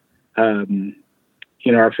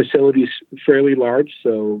 Our facility is fairly large,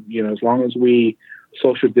 so, as long as we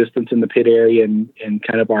social distance in the pit area and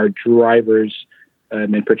kind of our drivers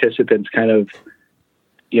and participants kind of,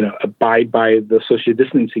 abide by the social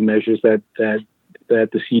distancing measures that the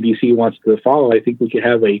CDC wants to follow, I think we could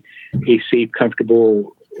have a safe,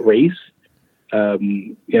 comfortable race.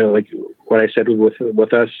 Like what I said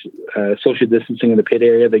with us, social distancing in the pit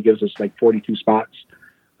area, that gives us like 42 spots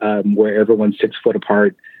where everyone's 6 foot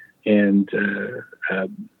apart, and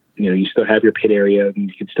you still have your pit area and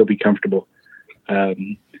you can still be comfortable.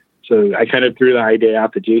 So I kind of threw the idea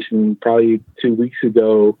out to Jason probably 2 weeks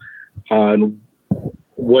ago on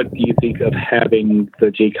what do you think of having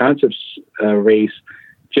the J Concepts race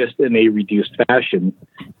just in a reduced fashion,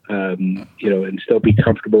 and still be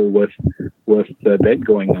comfortable with the event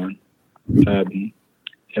going on. And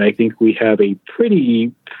I think we have a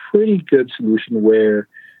pretty good solution where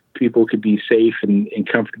people could be safe and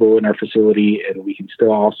comfortable in our facility, and we can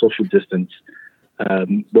still all social distance.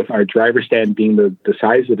 With our driver stand being the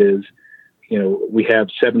size it is, we have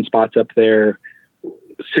 7 spots up there,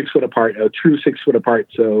 6 foot apart, a true 6 foot apart.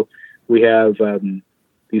 So we have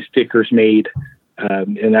these stickers made.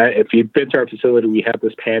 If you've been to our facility, we have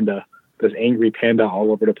this angry panda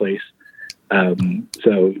all over the place.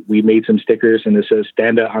 So we made some stickers, and it says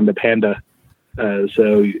 "Standa on the Panda."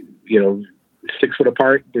 6 foot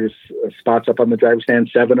apart. There's spots up on the driver's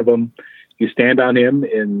stand, 7 of them. You stand on him,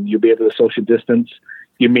 and you'll be able to social distance.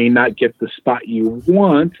 You may not get the spot you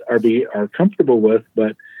want or are comfortable with,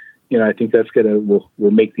 but I think that's will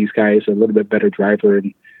make these guys a little bit better driver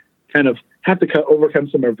and kind of have to overcome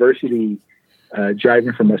some adversity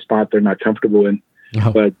driving from a spot they're not comfortable in.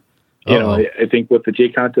 Oh. But I think with the J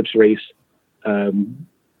Concepts race, kind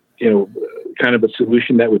of a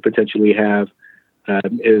solution that we potentially have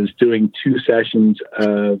is doing 2 sessions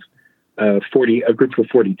of a group of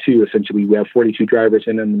 42. Essentially, we have 42 drivers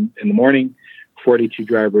in the morning, 42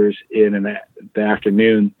 drivers in the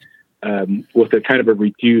afternoon, with a kind of a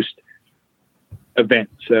reduced event.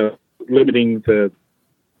 So limiting the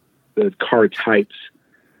car types.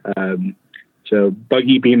 So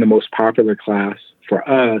buggy being the most popular class for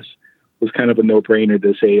us was kind of a no-brainer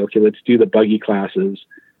to say, okay, let's do the buggy classes,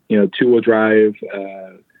 2-wheel drive,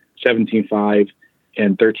 17.5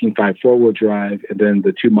 and 13.5 4-wheel drive, and then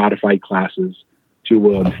the 2 modified classes,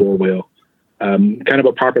 2-wheel and 4-wheel. Kind of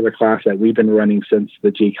a popular class that we've been running since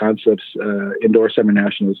the J Concepts Indoor Summer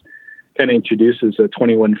Nationals kind of introduces a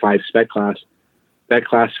 21.5 spec class. That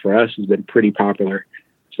class for us has been pretty popular.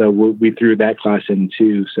 So we threw that class in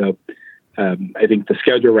too. So I think the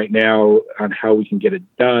schedule right now on how we can get it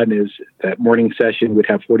done is that morning session would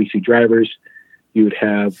have 42 drivers. You would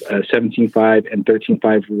have 17.5 and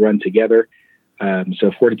 13.5 run together.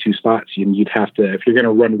 So 42 spots. And you'd have to, if you're going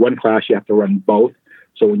to run one class, you have to run both.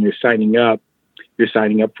 So when you're signing up for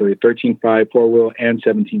a 13.5 4-wheel and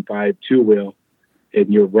 17.5 2-wheel,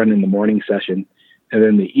 and you're running the morning session. And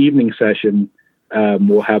then the evening session,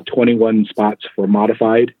 we'll have 21 spots for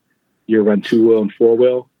modified. You run 2-wheel and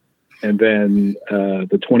 4-wheel. And then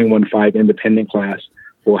the 21.5 independent class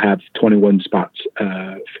will have 21 spots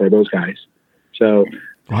for those guys. So,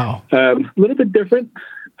 wow, a little bit different.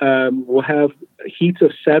 We'll have heats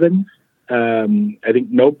of 7. I think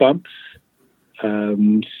no bumps.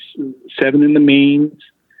 7 in the mains,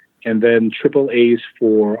 and then triple A's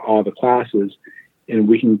for all the classes. And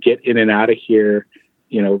we can get in and out of here,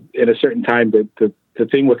 in a certain time. The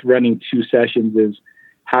thing with running 2 sessions is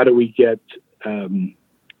how do we get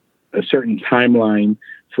a certain timeline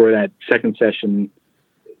for that second session,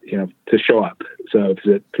 to show up. So if it's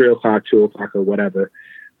at 3 o'clock, 2 o'clock, or whatever.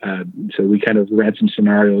 So we kind of ran some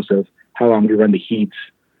scenarios of how long we run the heats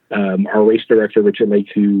Our race director, Richard Lake,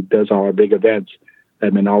 who does all our big events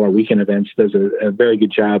and all our weekend events, does a very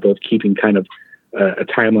good job of keeping kind of a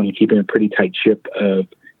timeline and keeping a pretty tight ship of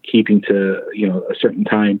keeping to, a certain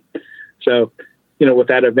time. So, with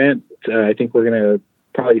that event, I think we're going to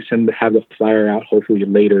probably have the flyer out hopefully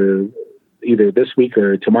later, either this week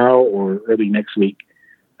or tomorrow or early next week,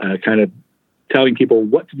 kind of telling people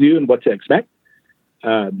what to do and what to expect.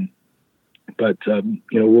 But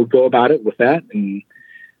we'll go about it with that. And,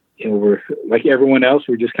 we're like everyone else,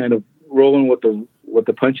 we're just kind of rolling with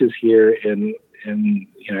the punches here. And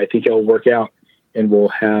I think it'll work out, and we'll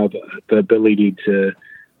have the ability to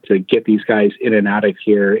get these guys in and out of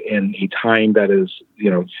here in a time that is,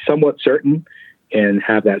 somewhat certain, and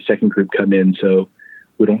have that second group come in. So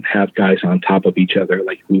we don't have guys on top of each other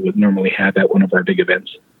like we would normally have at one of our big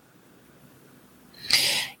events.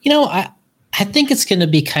 I think it's going to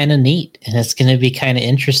be kind of neat, and it's going to be kind of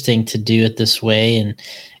interesting to do it this way and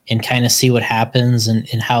kind of see what happens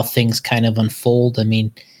and how things kind of unfold. I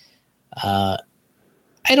mean, I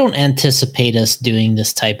don't anticipate us doing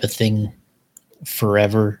this type of thing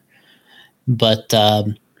forever, but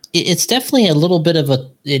it's definitely a little bit of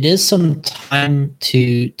it is some time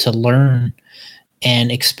to learn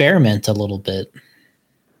and experiment a little bit.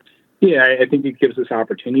 Yeah, I think it gives us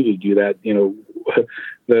opportunity to do that.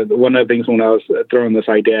 The one of the things when I was throwing this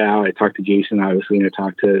idea out, I talked to Jason, obviously, and I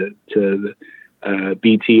talked to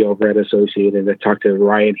BT over at Associated. I talked to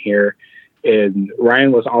Ryan here, and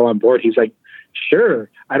Ryan was all on board. He's like, sure,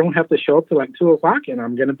 I don't have to show up till like 2:00 and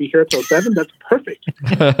I'm going to be here till 7. That's perfect.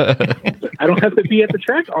 I don't have to be at the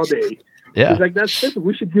track all day. Yeah. He's like, that's perfect.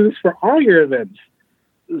 We should do this for all your events.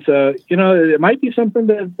 So, it might be something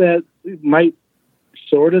that might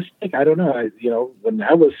sort of stick. I don't know.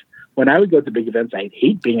 When I would go to big events, I'd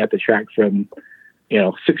hate being at the track from,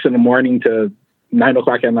 6 a.m. to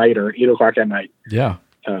 9:00 at night or 8:00 at night. Yeah.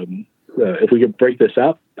 If we could break this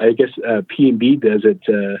up, I guess P&B does it,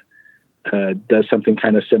 does something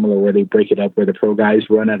kind of similar where they break it up where the pro guys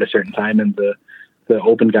run at a certain time and the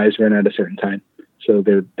open guys run at a certain time. So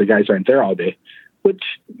the guys aren't there all day, which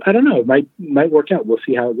I don't know, might work out. We'll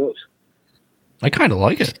see how it goes. I kind of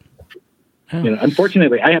like it. Yeah.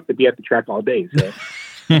 Unfortunately I have to be at the track all day. So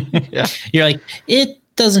yeah. You're like, it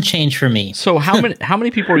doesn't change for me. So how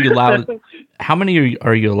many people are you allowed? How many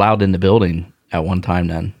are you allowed in the building at one time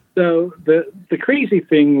then? So the crazy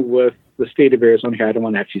thing with the state of Arizona here, I don't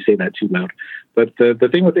want to actually say that too loud, but the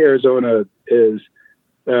thing with Arizona is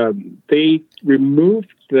they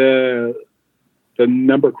removed the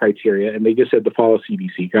number criteria, and they just said to follow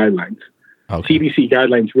CDC guidelines. Okay. CDC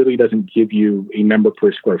guidelines really doesn't give you a number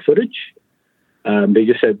per square footage. They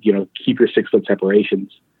just said, keep your 6-foot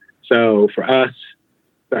separations. So for us,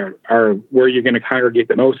 our where you're going to congregate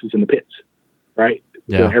the most is in the pits, right?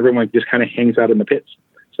 Yeah. So everyone just kind of hangs out in the pits.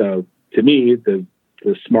 So to me, the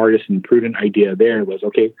smartest and prudent idea there was,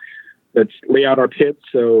 okay, let's lay out our pits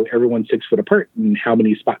so everyone's 6 foot apart. And how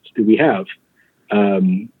many spots do we have?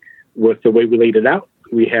 With the way we laid it out,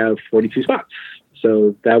 we have 42 spots.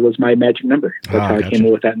 So that was my magic number. That's how I came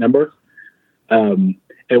up with that number.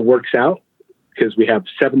 It works out because we have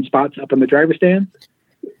 7 spots up in the driver's stand.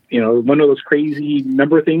 One of those crazy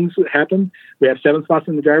number things that happen. We have 7 spots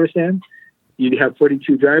in the driver's stand. You have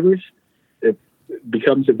 42 drivers. It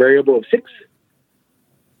becomes a variable of 6.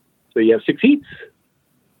 So you have 6 heats.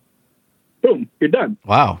 Boom, you're done.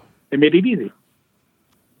 Wow. It made it easy.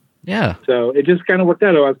 Yeah. So it just kind of worked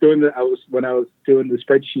out. When I was doing the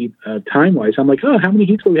spreadsheet time wise, I'm like, oh, how many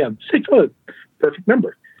heats will we have? 6. Oh, perfect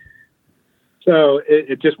number. So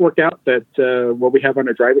it just worked out that what we have on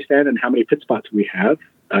our driver's stand and how many pit spots we have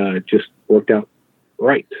just worked out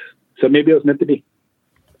right. So maybe it was meant to be.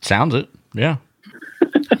 Sounds it. Yeah.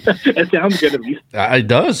 It sounds good at least. It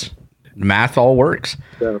does. Math all works.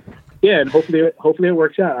 So yeah, and hopefully it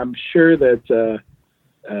works out. I'm sure that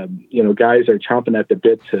guys are chomping at the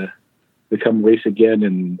bit to come race again,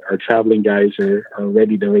 and our traveling guys are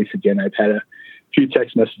ready to race again. I've had a few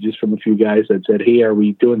text messages from a few guys that said, "Hey, are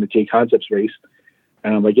we doing the J Concepts race?"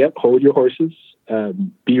 And I'm like, "Yep, hold your horses.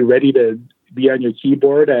 Be ready to be on your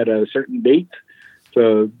keyboard at a certain date.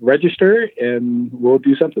 So register, and we'll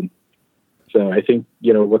do something." So I think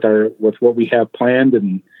with what we have planned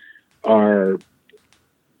and our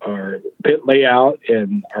pit layout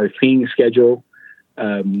and our cleaning schedule,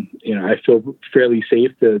 I feel fairly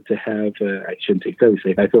safe to have. I shouldn't say fairly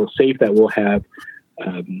safe. I feel safe that we'll have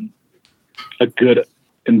a good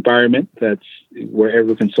environment that's where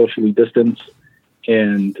everyone can socially distance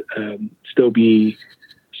and still be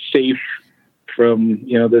safe from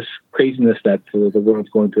this craziness that the world's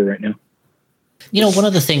going through right now. One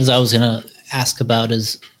of the things I was going to ask about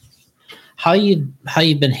is how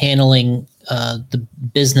you've been handling the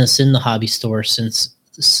business in the hobby store since,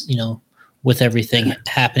 with everything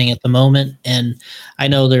happening at the moment. And I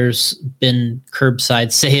know there's been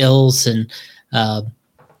curbside sales and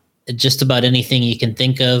just about anything you can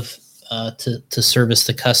think of to service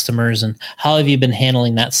the customers. And how have you been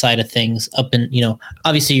handling that side of things up in,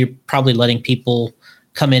 obviously you're probably letting people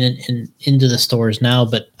come in and into the stores now,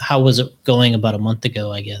 but how was it going about a month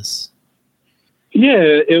ago, I guess? Yeah,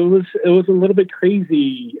 it was a little bit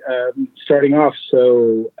crazy starting off.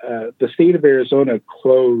 So the state of Arizona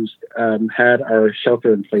closed, had our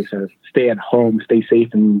shelter in place, stay at home, stay safe,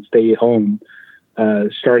 and stay home,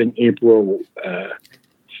 starting April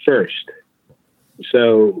 1st.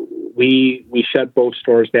 So we shut both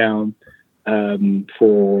stores down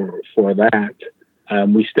for that.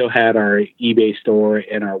 We still had our eBay store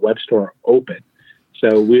and our web store open,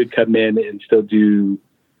 so we would come in and still do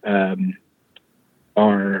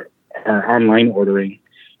our online ordering,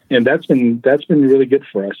 and that's been really good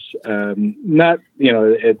for us. Not,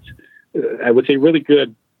 it's, I would say, really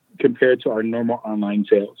good compared to our normal online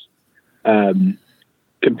sales.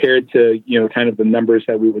 Compared to, kind of the numbers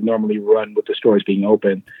that we would normally run with the stores being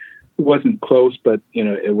open. It wasn't close, but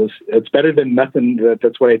it's better than nothing.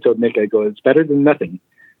 That's what I told Nick. I go, it's better than nothing.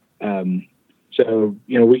 So,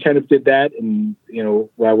 we kind of did that, and,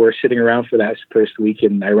 while we're sitting around for that first week,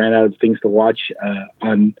 and I ran out of things to watch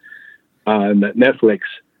on Netflix,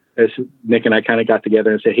 as Nick and I kind of got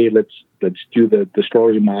together and said, hey, let's do the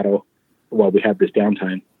story model while we have this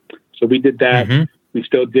downtime. So we did that. Mm-hmm. We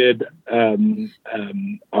still did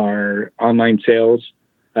our online sales,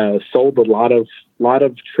 sold a lot of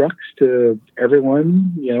trucks to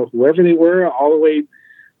everyone, whoever they were, all the way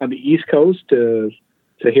on the East Coast to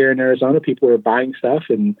here in Arizona. People were buying stuff,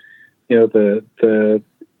 and the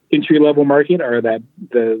entry level market, or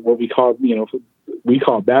what we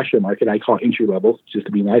call bachelor market. I call entry level just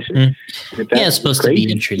to be nicer. It's supposed to be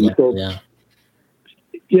entry level.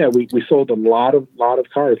 We sold a lot of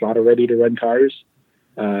cars, a lot of ready to run cars.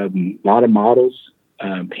 A lot of models,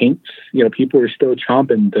 paints. People are still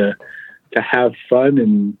chomping to have fun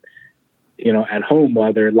and at home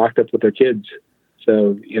while they're locked up with their kids.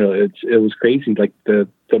 So it was crazy. Like the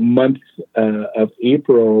month of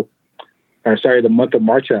April, the month of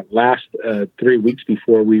March, that last 3 weeks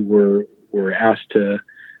before we were asked to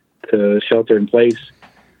shelter in place,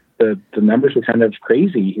 the numbers were kind of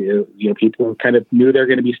crazy. People kind of knew they were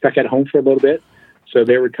going to be stuck at home for a little bit, so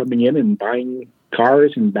they were coming in and buying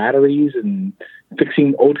cars and batteries and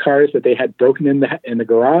fixing old cars that they had broken in the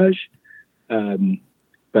garage.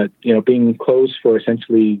 But being closed for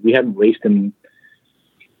essentially, we haven't raced in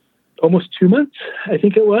almost 2 months, I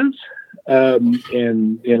think it was. And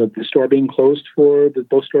the store being closed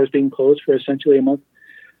both stores being closed for essentially a month.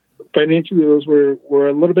 Financially, those were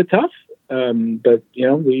a little bit tough. But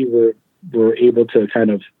we were able to kind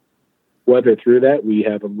of weather through that. We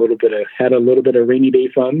have had a little bit of rainy day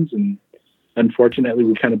funds, and unfortunately,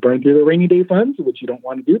 we kind of burned through the rainy day funds, which you don't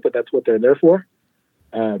want to do, but that's what they're there for.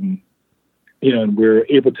 And we're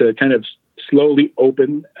able to kind of slowly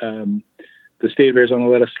open. The state of Arizona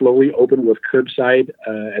let us slowly open with curbside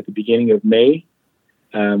at the beginning of May.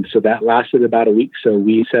 So that lasted about a week. So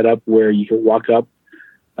we set up where you could walk up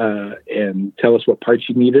and tell us what parts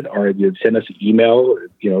you needed, or you'd send us an email.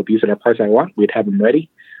 These are the parts I want. We'd have them ready.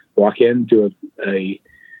 Walk in, do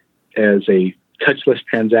as a touchless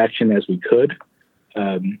transaction as we could,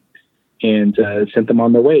 and sent them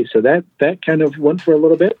on their way. So that kind of went for a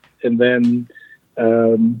little bit. And then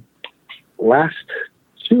last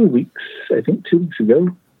 2 weeks, I think 2 weeks ago,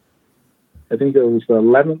 I think it was the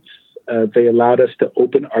 11th, they allowed us to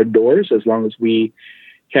open our doors as long as we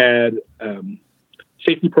had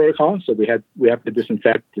safety protocols. So we have to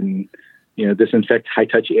disinfect and disinfect high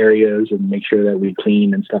touch areas and make sure that we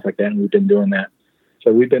clean and stuff like that. And we've been doing that.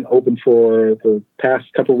 So we've been open for the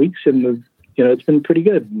past couple of weeks, and it's been pretty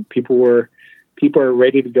good. People are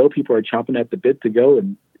ready to go. People are chomping at the bit to go.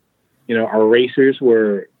 And our racers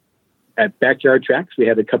were at backyard tracks. We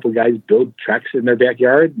had a couple of guys build tracks in their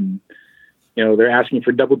backyard, and they're asking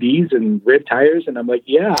for double Ds and red tires, and I'm like,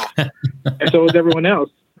 yeah. And so is everyone else.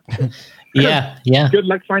 Yeah. Good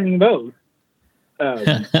luck finding those.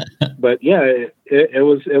 But yeah, it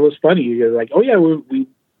was funny. You're like, oh yeah,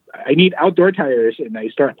 I need outdoor tires, and I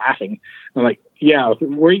start laughing. I'm like, yeah,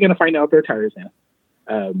 where are you going to find outdoor tires now?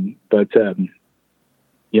 But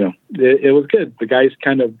it was good. The guys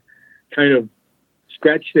kind of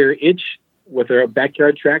scratched their itch with their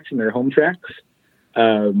backyard tracks and their home tracks.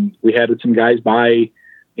 We had some guys buy,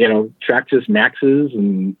 Traxxas Maxes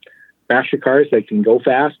and basher cars that can go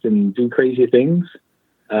fast and do crazy things.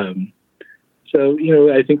 So,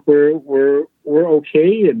 I think we're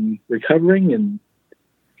okay and recovering and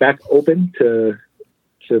back open to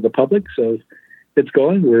the public. So it's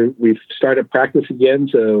going. We've started practice again.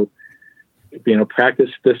 So, practice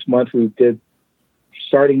this month we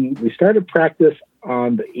started practice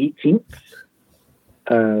on the 18th.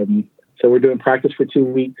 So we're doing practice for 2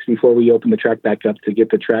 weeks before we open the track back up to get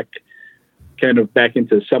the track kind of back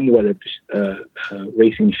into somewhat of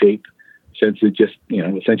racing shape, since it just,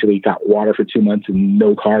 essentially got water for 2 months and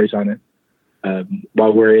no cars on it.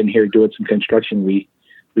 While we're in here doing some construction, we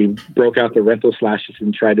broke out the rental slashes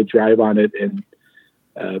and tried to drive on it. And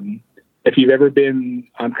if you've ever been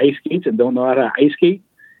on ice skates and don't know how to ice skate,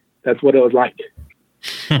 that's what it was like.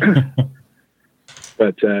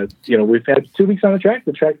 But, we've had 2 weeks on the track.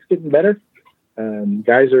 The track's getting better.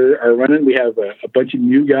 Guys are running. We have a bunch of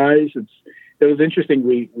new guys. It was interesting.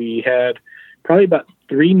 We had probably about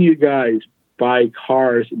 3 new guys buy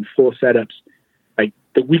cars in full setups, like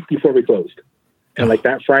the week before we closed. And like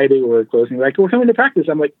that Friday we're closing, like, we're coming to practice.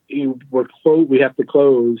 I'm like, we're closed. We have to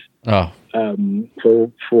close for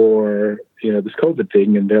this COVID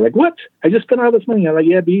thing. And they're like, what? I just spent all this money. I'm like,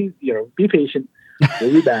 yeah, be patient.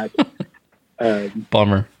 We'll be back.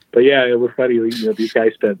 Bummer. But yeah, it was funny. These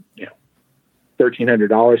guys spent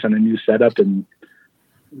 $1,300 on a new setup and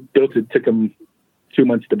built it. Took them 2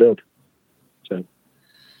 months to build.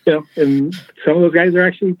 So, and some of those guys are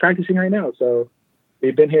actually practicing right now. So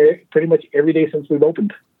they've been here pretty much every day since we've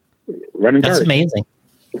opened, running cars. That's amazing.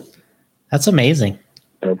 That's amazing.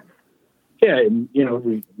 So, yeah, and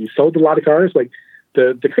we sold a lot of cars. Like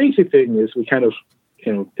the crazy thing is we kind of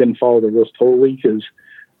didn't follow the rules totally, because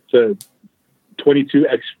the 22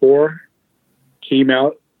 X4 came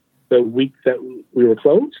out the week that we were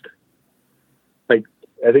closed. Like,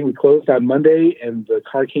 I think we closed on Monday and the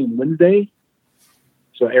car came Wednesday.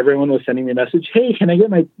 So everyone was sending me a message, hey, can I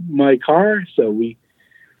get my car? So we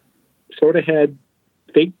sort of had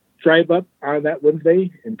fake drive up on that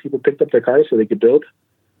Wednesday, and people picked up their cars so they could build.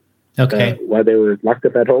 Okay. While they were locked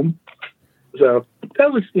up at home. So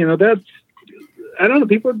that was, that's, I don't know,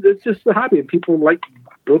 people, it's just a hobby, and people like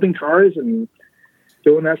building cars and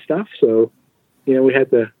doing that stuff. So, we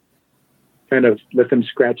had to kind of let them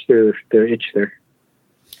scratch their itch there.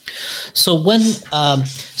 So when,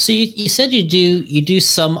 so you said you do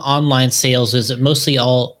some online sales. Is it mostly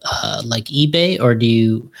all like eBay, or do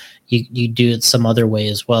you do it some other way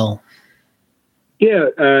as well? Yeah.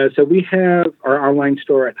 So we have our online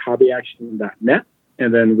store at hobbyaction.net,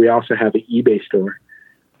 and then we also have an eBay store.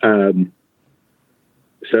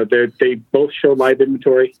 So they both show live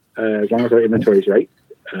inventory, as long as our inventory is right.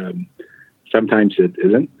 Sometimes it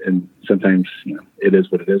isn't, and sometimes it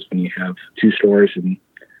is what it is when you have 2 stores and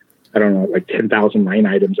I don't know, like 10,000 line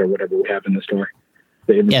items or whatever we have in the store.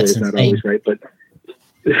 The inventory is not always right, but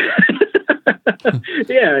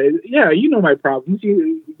yeah, my problems.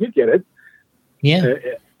 You get it. Yeah.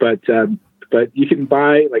 But you can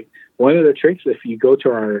buy, like, one of the tricks, if you go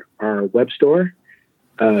to our web store.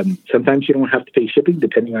 Sometimes you don't have to pay shipping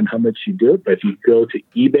depending on how much you do it. But if you go to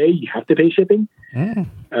eBay, you have to pay shipping.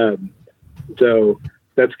 So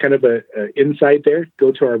that's kind of a insight there.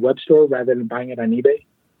 Go to our web store rather than buying it on eBay.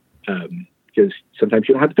 Because sometimes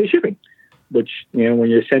you don't have to pay shipping, which, when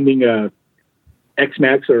you're sending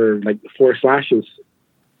X-Max or like 4 slashes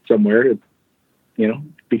somewhere, it,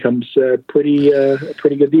 becomes a pretty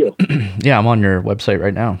good deal. Yeah. I'm on your website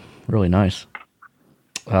right now. Really nice.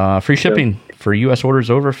 Free shipping for U.S. orders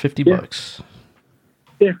over $50.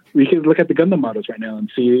 Yeah, we can look at the Gundam models right now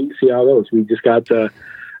and see all those. We just got a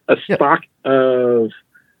stock of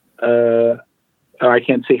I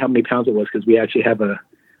can't say how many pounds it was, because we actually have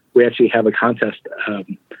a contest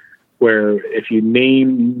where if you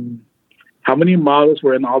name how many models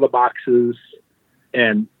were in all the boxes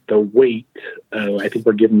and the weight, I think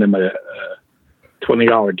we're giving them a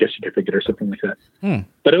 $20 gift certificate or something like that.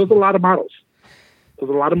 But it was a lot of models. It was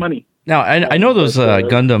a lot of money. Now, I know those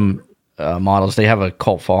Gundam models, they have a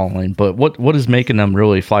cult following, but what is making them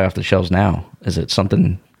really fly off the shelves now? Is it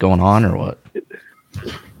something going on or what?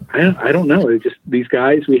 I don't know. It's just these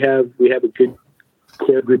guys, we have a good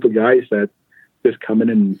core group of guys that just come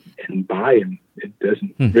in and buy, and it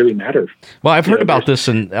doesn't really matter. Well, I've heard about this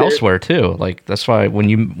elsewhere too. Like, that's why when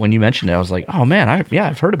you mentioned it, I was like, oh man,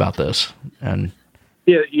 I've heard about this. And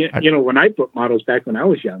when I put models back when I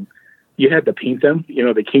was young, you had to paint them.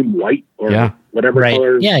 They came white or whatever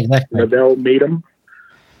color Lavelle made them.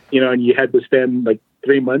 And you had to spend like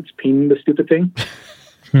 3 months painting the stupid thing.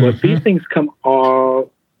 Well, these things come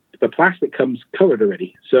the plastic comes colored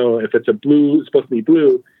already. So if it's it's supposed to be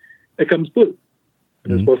blue, it comes blue.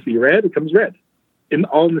 If it's supposed to be red, it comes red.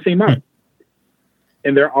 All in the same amount.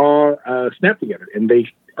 and they're all snapped together, and they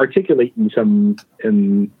articulate in some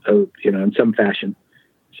fashion.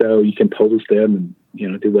 So you can pose them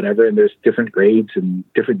and do whatever. And there's different grades and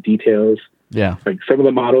different details. Yeah, like some of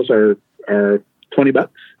the models are $20.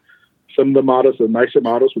 Some of the models, the nicer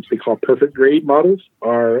models, which they call perfect grade models,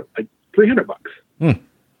 are like $300.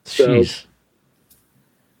 So,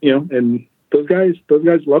 and those guys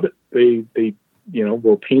love it. They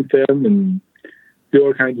will paint them and do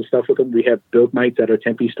all kinds of stuff with them. We have build nights at our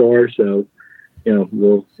Tempe store, so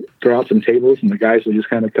we'll throw out some tables, and the guys will just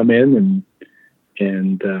kind of come in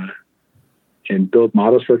and build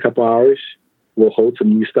models for a couple hours. We'll hold some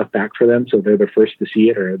new stuff back for them, so they're the first to see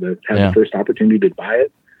it or have the first opportunity to buy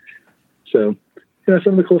it. So,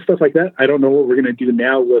 some of the cool stuff like that. I don't know what we're going to do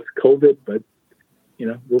now with COVID, but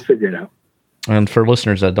we'll figure it out. And for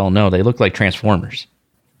listeners that don't know, they look like Transformers.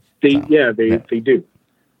 They do.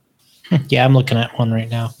 Yeah, I'm looking at one right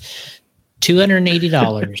now.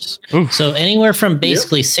 $280. So anywhere from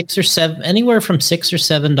basically $6 or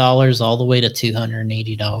 $7 all the way to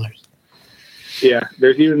 $280. Yeah,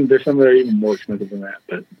 there's some that are even more expensive than that,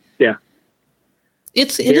 but yeah,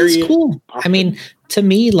 it is cool. Awesome. I mean, to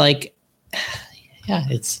me, like, yeah,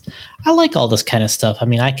 I like all this kind of stuff. I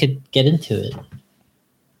mean, I could get into it.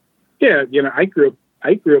 Yeah, I grew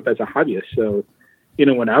up as a hobbyist, so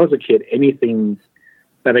when I was a kid, anything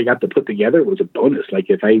that I got to put together was a bonus. Like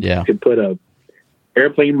if I could put a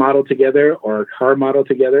airplane model together or a car model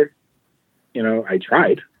together, I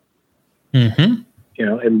tried. Mm-hmm.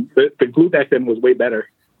 And the glue back then was way better.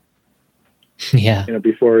 Yeah.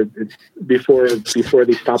 Before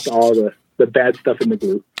they stopped all the bad stuff in the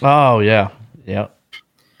glue. Oh yeah. Yeah.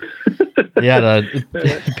 Yeah.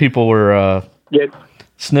 The people were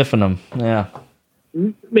sniffing them. Yeah.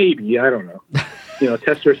 Maybe, I don't know.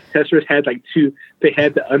 Testors had like they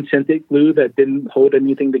had the unscented glue that didn't hold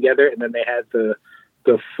anything together, and then they had the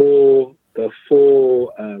full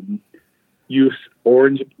use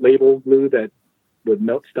orange label glue that would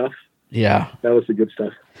melt stuff. Yeah. That was the good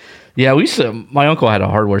stuff. Yeah, my uncle had a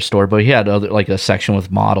hardware store, but he had like a section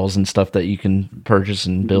with models and stuff that you can purchase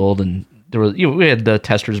and build, and there was we had the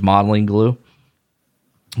Testors modeling glue.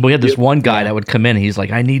 But we had this one guy that would come in, and he's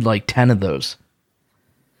like, I need like 10 of those.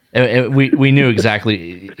 And we knew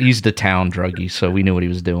exactly. He's the town druggie, so we knew what he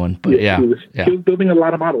was doing. But he was building a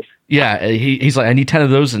lot of models. Yeah, he's like, I need 10 of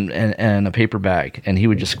those and a paper bag, and he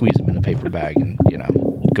would just squeeze them in a paper bag and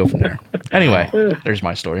go from there. Anyway, there's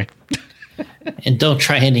my story. And don't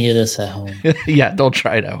try any of this at home. Yeah, don't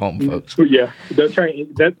try it at home, folks. Yeah, don't try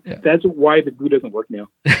that. Yeah. That's why the glue doesn't work now.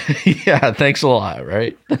 Yeah, thanks a lot.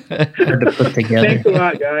 Right. Hard to put together. Thanks a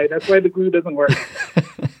lot, guy. That's why the glue doesn't work.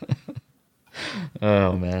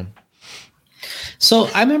 Oh man. So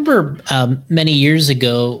I remember many years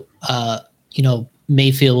ago,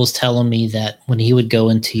 Mayfield was telling me that when he would go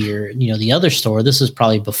into your, the other store, this is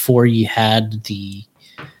probably before you had the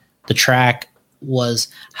track, was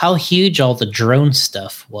how huge all the drone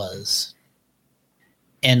stuff was.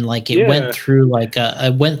 And like it went through like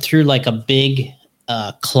a big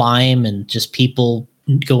climb and just people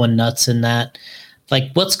going nuts in that.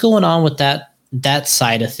 Like what's going on with that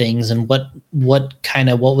side of things, and what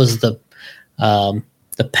was the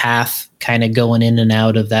path kind of going in and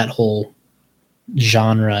out of that whole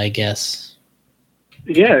genre, I guess?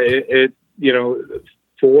 Yeah, it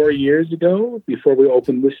 4 years ago, before we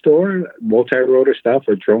opened the store, multi-rotor stuff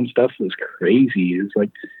or drone stuff was crazy. It's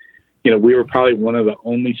like, we were probably one of the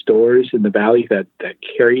only stores in the Valley that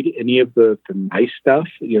carried any of the nice stuff,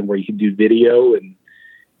 where you could do video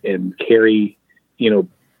and carry,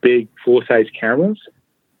 big full-size cameras.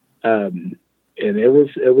 And it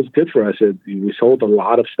was good for us. We sold a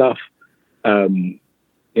lot of stuff. When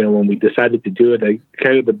we decided to do it,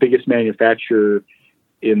 kind of the biggest manufacturer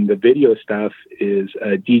in the video stuff is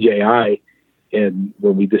DJI. And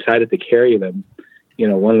when we decided to carry them,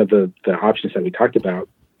 one of the options that we talked about,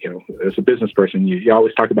 as a business person, you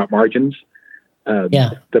always talk about margins.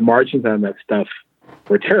 The margins on that stuff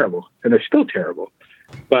were terrible, and they're still terrible.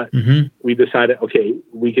 But we decided, okay,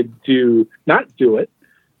 we could not do it,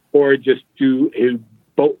 or just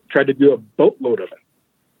try to do a boatload of it.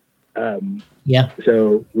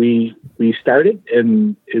 So we started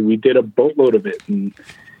and we did a boatload of it, and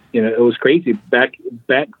it was crazy. Back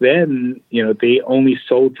then, they only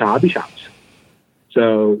sold to hobby shops,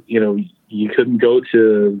 so you couldn't go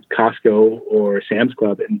to Costco or Sam's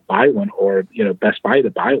Club and buy one, or Best Buy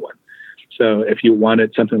to buy one. So if you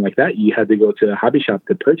wanted something like that, you had to go to a hobby shop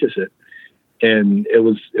to purchase it. And it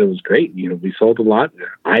was great. We sold a lot.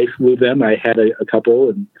 I flew them. I had a couple,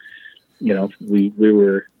 and we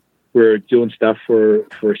were doing stuff for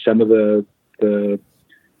some of the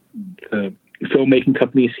filmmaking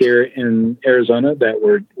companies here in Arizona that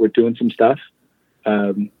were doing some stuff.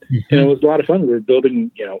 And it was a lot of fun. We were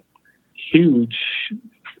building, huge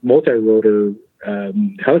multi-rotor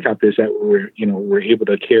helicopters that were able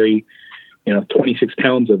to carry, 26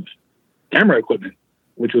 pounds of camera equipment,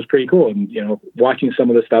 which was pretty cool. And, watching some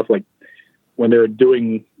of the stuff, like when they're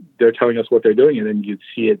telling us what they're doing, and then you'd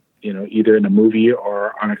see it, either in a movie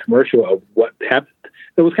or on a commercial of what happened.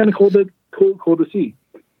 It was kind of cool to see.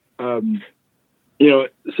 So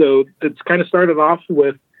it's kind of started off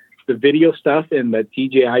with the video stuff and the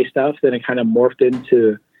DJI stuff. Then it kind of morphed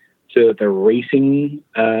into the racing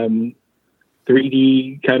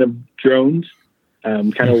 3D kind of drones,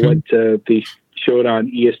 kind of what they showed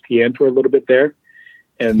on ESPN for a little bit there.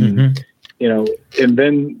 And, and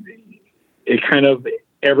then it kind of,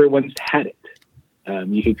 everyone's had it.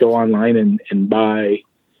 You could go online and buy,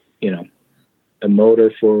 a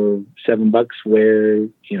motor for $7 where,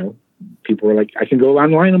 people were like, I can go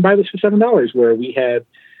online and buy this for $7, where we had,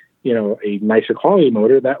 a nicer quality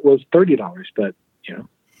motor that was $30, but,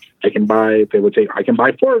 they would say, I can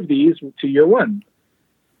buy 4 of these to your one.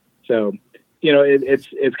 So,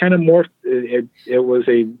 it's kind of more, it was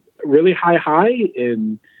a really high.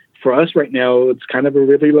 And for us right now, it's kind of a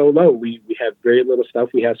really low. We have very little stuff.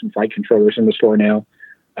 We have some flight controllers in the store now.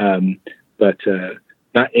 But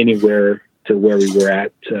not anywhere to where we were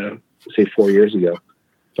at, say 4 years ago.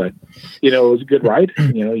 But, it was a good ride.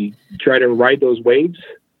 You try to ride those waves,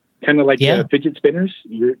 kind of like fidget spinners.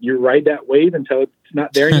 You ride that wave until it's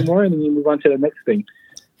not there anymore, and then you move on to the next thing.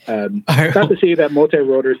 Not to say that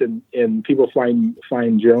multi-rotors and people flying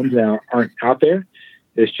drones now aren't out there.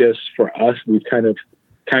 It's just for us, we've kind of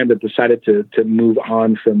decided to move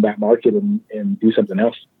on from that market and do something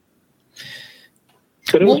else.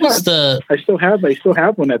 But I still have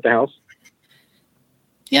one at the house.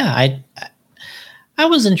 Yeah, I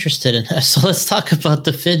was interested in that. So let's talk about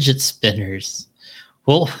the fidget spinners.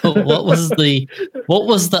 Well, what was the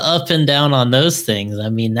up and down on those things? I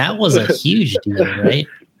mean, that was a huge deal, right?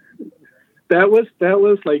 That was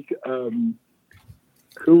like,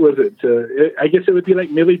 who was it? I guess it would be like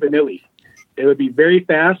Milli Vanilli. It would be very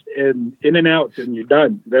fast and in and out, and you're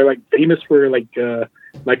done. They're like famous for like a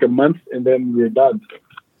month, and then you're done.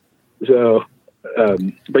 So,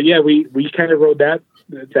 but yeah, we kind of rode that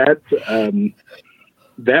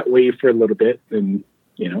wave for a little bit, and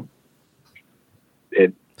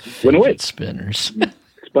it went away. Spinners.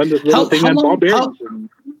 Spun this little thing on ball bearings.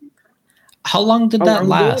 How long did that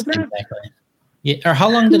last exactly? Yeah, or how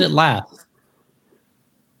long did it last?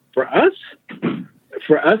 For us,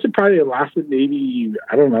 it probably lasted maybe,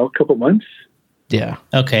 I don't know, a couple months. Yeah.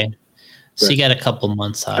 Okay. So you got a couple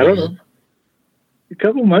months out. I don't know. A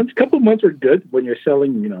couple months are good when you're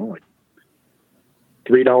selling, like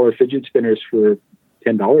 $3 fidget spinners for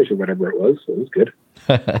 $10 or whatever it was. So it was good.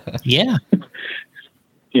 Yeah.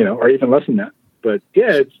 Or even less than that. But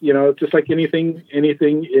yeah, it's just like anything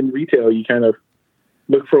in retail. You kind of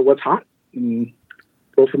look for what's hot and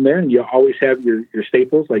go from there. And you always have your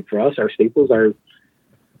staples. Like for us, our staples are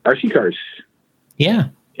RC cars. Yeah.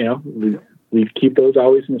 We keep those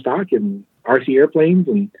always in stock, and RC airplanes,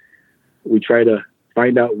 and we try to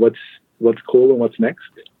find out what's cool and what's next.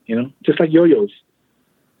 Just like yo-yos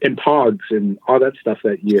and pogs and all that stuff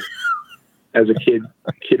that as a kid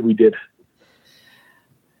we did.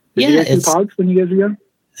 Did you guys do pogs when you guys were young?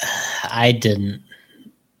 I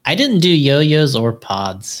didn't do yo-yos or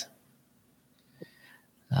pods.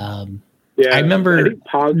 I remember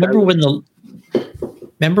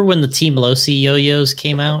when the Team Losi yo-yos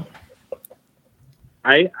came out.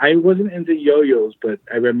 I wasn't into yo-yos, but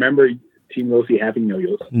I remember Team Losi having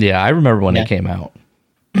yo-yos. Yeah, I remember when it came out.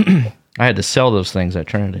 I had to sell those things at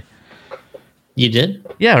Trinity. You did?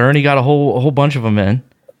 Yeah, Ernie got a whole bunch of them in,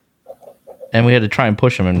 and we had to try and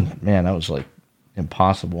push them, and man, that was like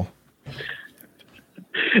impossible.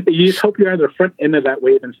 You just hope you're on the front end of that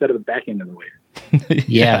wave instead of the back end of the wave.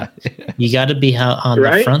 Yeah. You got to be on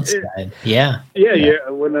the front side. Yeah. Yeah.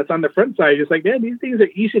 When that's on the front side, it's like, man, these things are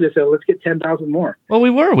easy to sell. Let's get 10,000 more. Well,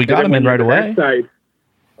 we got them in right away.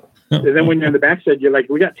 And then when you're on the back side, you're like,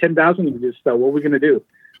 we got 10,000 to just sell. What are we going to do?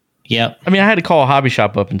 Yeah. I mean, I had to call a hobby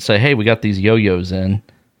shop up and say, hey, we got these yo-yos in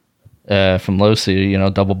from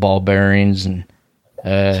Losi, double ball bearings, and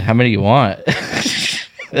how many you want?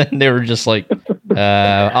 And they were just like,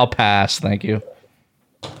 I'll pass, thank you.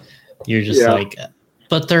 You're just like,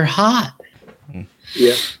 but they're hot.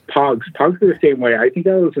 Yeah, Pogs. Pogs are the same way. I think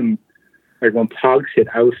I was in, like, when Pogs hit,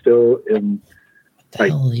 I was still in,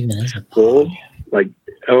 like, school, like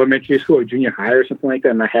elementary school or junior high or something like that,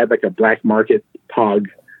 and I had, like, a black market Pog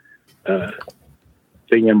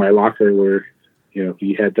thing in my locker where,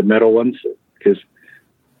 you had the metal ones, because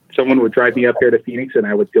someone would drive me up here to Phoenix, and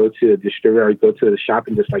I would go to a distributor, I'd go to the shop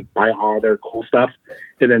and just like buy all their cool stuff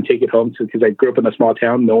and then take it home because I grew up in a small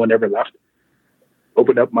town. No one ever left.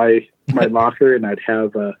 Opened up my locker and I'd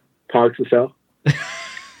have pogs to sell.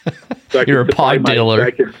 So You're a pog dealer.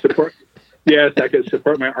 I could support. Yes, I could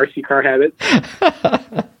support my RC car habit.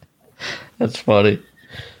 That's funny.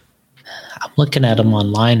 I'm looking at them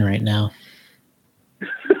online right now.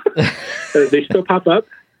 They still pop up?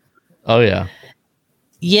 Oh, yeah.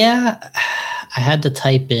 Yeah. I had to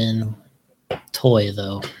type in toy,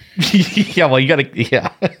 though. Yeah, well, you got to...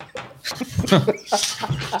 Yeah.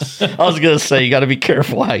 I was going to say, you got to be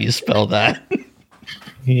careful how you spell that.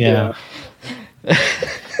 Yeah.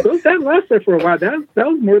 That lasted for a while. That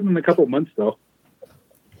was more than a couple months, though.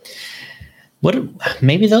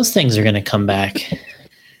 Maybe those things are going to come back.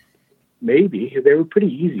 Maybe. They were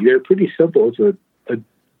pretty easy. They were pretty simple. It's a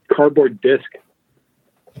cardboard disc.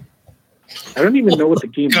 I don't even know what the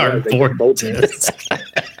game cardboard was. Disc.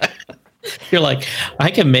 You're like,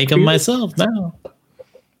 I can make them myself now.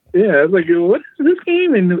 Yeah, I was like, what is this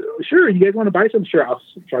game? And sure, you guys want to buy some? Sure, I'll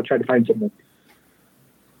try to find something.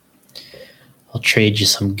 I'll trade you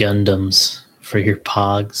some Gundams for your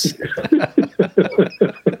Pogs.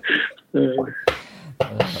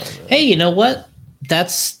 Hey, you know what?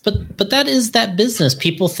 But that is that business.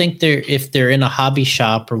 People think if they're in a hobby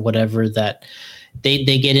shop or whatever, that they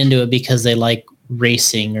get into it because they like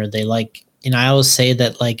racing or they like, and I always say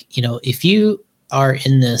that, like, you know, if you are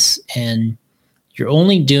in this and you're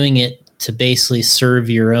only doing it to basically serve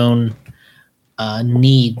your own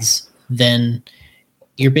needs, then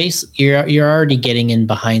you're already getting in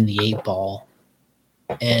behind the 8 ball.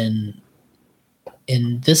 And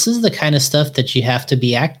this is the kind of stuff that you have to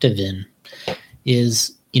be active in.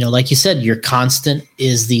 Is, you know, like you said, your constant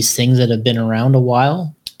is these things that have been around a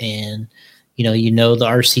while, and you know the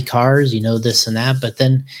RC cars, you know this and that, but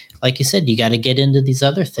then, like you said, you got to get into these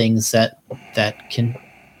other things that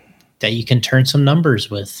you can turn some numbers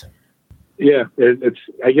with. Yeah,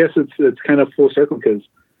 I guess it's kind of full circle because,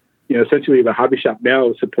 you know, essentially the hobby shop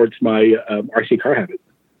now supports my RC car habit.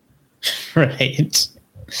 Right.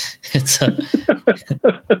 It's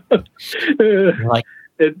like.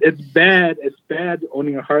 It's bad. It's bad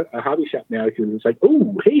owning a hobby shop now because it's like,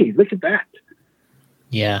 oh, hey, look at that.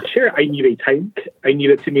 Yeah. Sure, I need a tank. I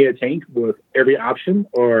need a Tamiya tank with every option,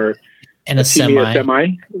 or and a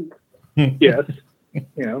semi. Yes. You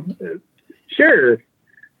know, sure.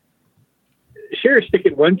 Stick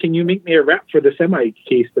it one. Can you make me a wrap for the semi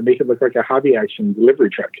case to make it look like a hobby action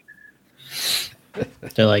delivery truck?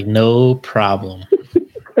 They're like, no problem.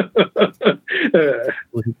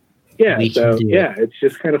 Yeah, so yeah, it's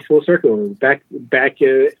just kind of full circle. Back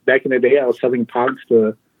in the day, I was selling Pogs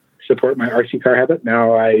to support my RC car habit.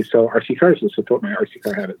 Now I sell RC cars to support my RC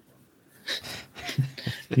car habit.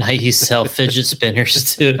 Now you sell fidget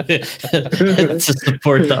spinners to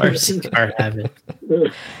support the RC car habit.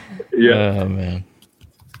 Yeah, oh man.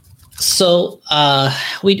 So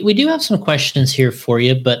we do have some questions here for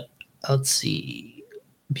you, but let's see.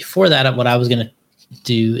 Before that, what I was going to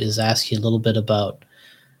do is ask you a little bit about,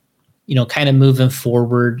 you know, kind of moving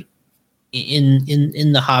forward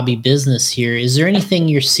in the hobby business here. Is there anything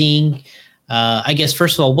you're seeing? I guess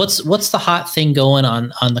first of all, what's the hot thing going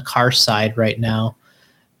on the car side right now?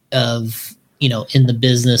 Of, you know, in the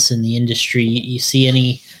business, in the industry, you see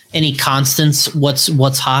any constants?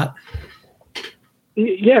 What's hot?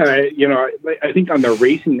 Yeah, you know, I think on the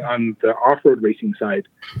off-road racing side,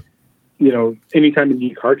 you know, anytime a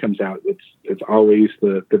new car comes out, it's always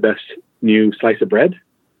the best new slice of bread.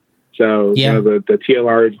 So, yeah. You know, the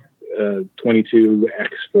TLR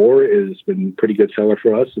 22X4 has been pretty good seller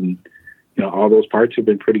for us, and you know, all those parts have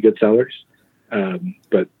been pretty good sellers.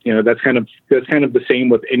 But you know, that's kind of the same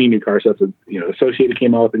with any new car. So, you know, Associated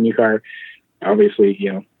came out with a new car. Obviously,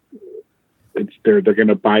 you know, they're going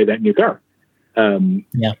to buy that new car.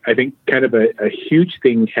 Yeah, I think kind of a huge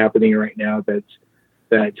thing happening right now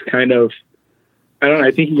that's kind of, I don't know,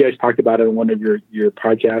 I think you guys talked about it in one of your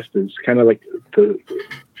podcasts, is kind of like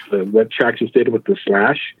what Traxxas did with the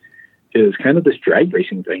Slash is kind of this drag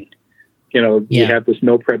racing thing. You know, You have this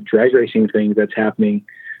no prep drag racing thing that's happening,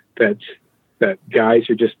 that guys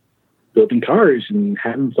are just building cars and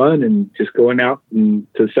having fun and just going out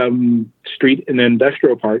to some street in an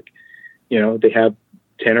industrial park. You know, they have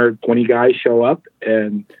 10 or 20 guys show up,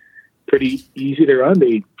 and pretty easy to run.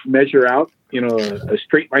 They measure out, you know, a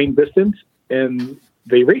straight line distance, and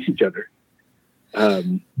they race each other.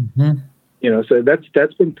 You know, so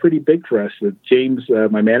that's been pretty big for us. James,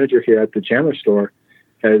 my manager here at the Chandler store,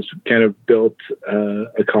 has kind of built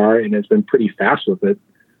a car and has been pretty fast with it.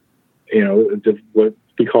 You know,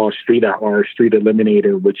 we call Street Outlaw or Street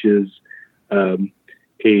Eliminator, which is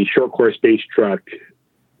a short course based truck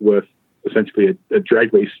with essentially a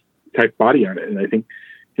drag race type body on it. And I think,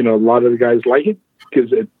 a lot of the guys like it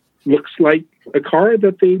because it looks like a car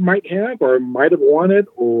that they might have or might have wanted,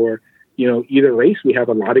 or, either race. We have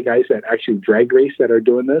a lot of guys that actually drag race that are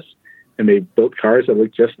doing this, and they built cars that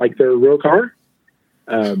look just like their real car.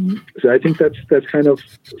 So I think that's kind of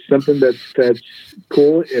something that's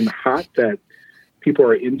cool and hot that people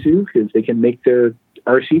are into, because they can make their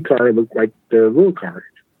RC car look like their real car,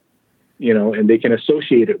 and they can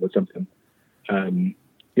associate it with something.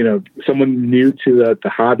 Someone new to the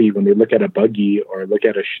hobby, when they look at a buggy or look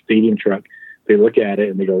at a stadium truck, they look at it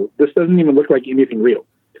and they go, this doesn't even look like anything real.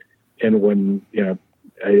 And when,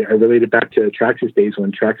 I related back to Traxxas days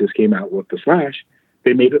when Traxxas came out with the Slash,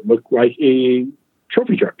 they made it look like a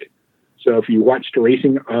trophy truck. So if you watched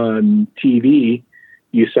racing on TV,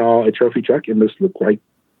 you saw a trophy truck and this looked like,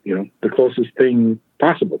 the closest thing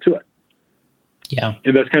possible to it. Yeah.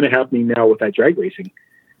 And that's kind of happening now with that drag racing,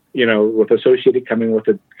 with Associated coming out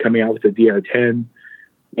with the DR10,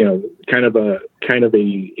 kind of a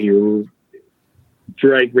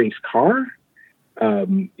drag race car,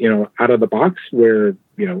 out of the box where,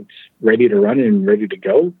 it's ready to run and ready to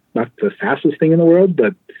go. Not the fastest thing in the world,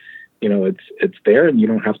 but, it's there and you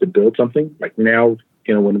don't have to build something. Like now,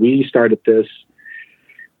 when we started this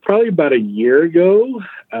probably about a year ago,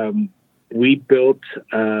 we built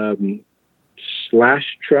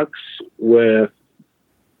Slash trucks with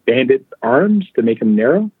Bandit arms to make them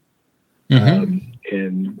narrow. And,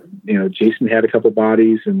 Jason had a couple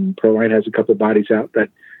bodies and Proline has a couple bodies out that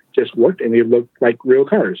just worked and they looked like real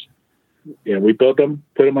cars. We built them,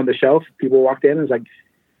 put them on the shelf. People walked in and was like,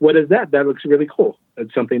 what is that? That looks really cool.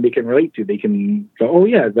 It's something they can relate to. They can go, oh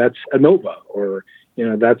yeah, that's a Nova, or,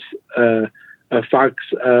 that's a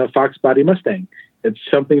Fox body Mustang. It's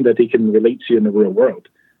something that they can relate to in the real world.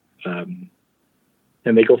 And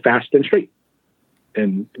they go fast and straight.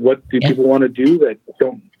 And what do people want to do that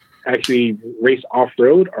don't actually race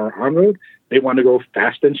off-road or on-road? They want to go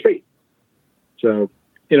fast and straight. So,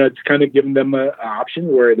 it's kind of giving them an option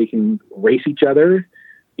where they can race each other.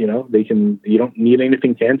 You don't need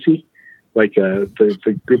anything fancy. Like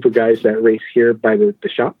the group of guys that race here by the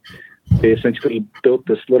shop, they essentially built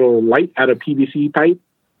this little light out of PVC pipe,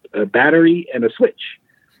 a battery, and a switch.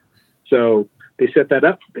 So they set that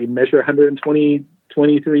up. They measure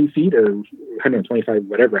 23 feet or 125,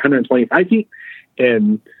 whatever, 125 feet,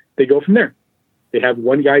 and they go from there. They have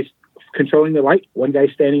one guy controlling the light, one guy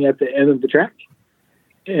standing at the end of the track,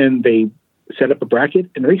 and they set up a bracket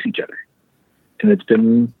and race each other. And it's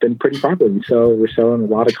been pretty popular. So we're selling a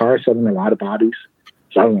lot of cars, selling a lot of bodies,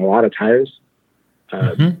 selling a lot of tires.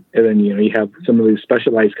 And then, you have some of these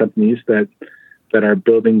specialized companies that are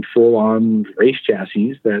building full on race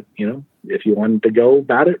chassis that, if you wanted to go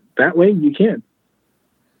about it that way, you can.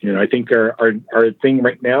 I think our thing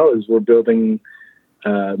right now is we're building,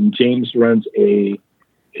 James runs a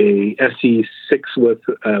SC6 with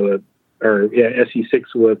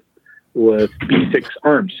B6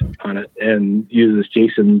 arms on it and uses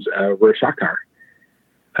Jason's rear shock car.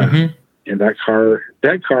 And that car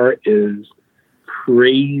is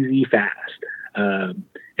crazy fast. And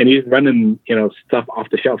he's running, stuff off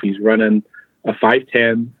the shelf. He's running a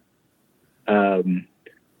 510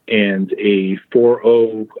 and a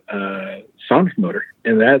 4.0 Sonic motor.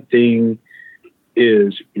 And that thing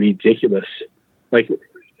is ridiculous. Like,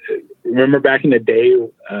 remember back in the day,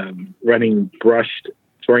 running brushed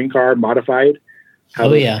touring car modified, how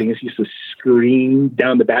those things used to scream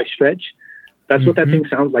down the back stretch? That's what that thing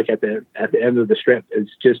sounds like at the end of the strip.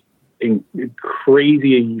 It's just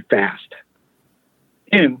crazy fast.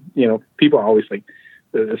 And, people are always like,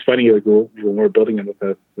 it's funny, like, when we're building it with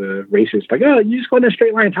the racers, like, oh, you just go in a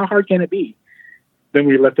straight line. How hard can it be? Then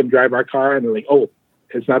we let them drive our car and they're like, oh,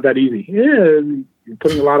 it's not that easy. Yeah, you're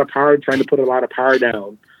putting a lot of power, trying to put a lot of power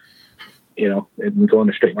down, and go in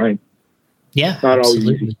a straight line. Yeah, it's not always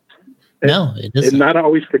easy. No, it isn't. It's not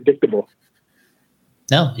always predictable.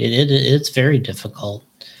 No, it's very difficult.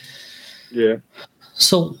 Yeah.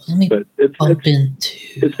 So let me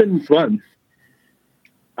it's been fun.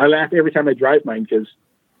 I laugh every time I drive mine because,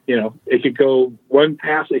 it could go one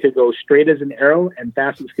pass, it could go straight as an arrow and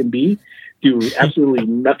fast as can be, do absolutely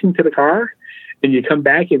nothing to the car, and you come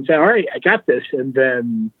back and say, all right, I got this, and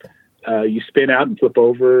then you spin out and flip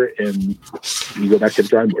over and you go back to the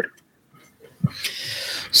drawing board.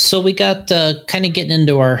 So we got kind of getting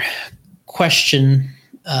into our question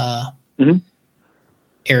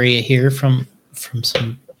area here from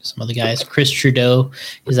some other guys. Chris Trudeau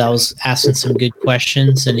is always asking some good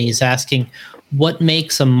questions, and he's asking, what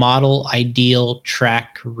makes a model ideal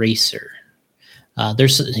track racer?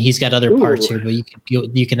 He's got other parts here, but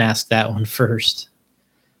you can ask that one first.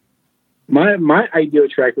 My ideal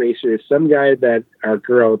track racer is some guy or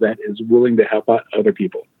girl that is willing to help out other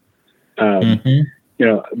people. You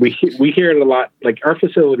know, we hear it a lot. Like, our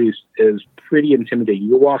facilities is pretty intimidating.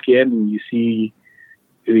 You walk in and you see,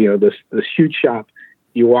 you know, this huge shop.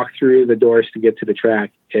 You walk through the doors to get to the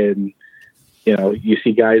track, and you know, you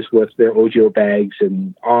see guys with their OGO bags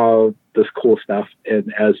and all this cool stuff.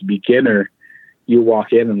 And as a beginner, you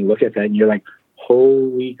walk in and look at that, and you're like,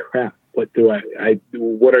 "Holy crap! What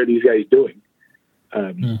are these guys doing?"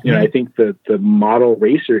 You know, I think the model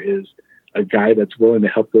racer is a guy that's willing to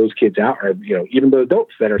help those kids out, or, you know, even the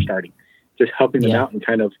adults that are starting, just helping them out and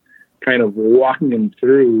kind of walking them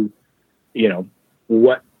through, you know,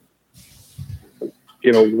 what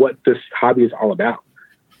this hobby is all about.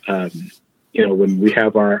 You know, when we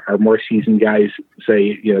have our more seasoned guys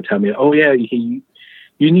say, you know, tell me, "Oh yeah, you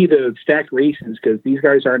need to stack races because these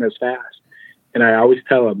guys aren't as fast." And I always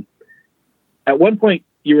tell them, at one point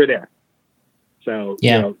you were there. So,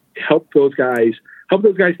 you know, help those guys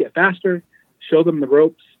get faster, show them the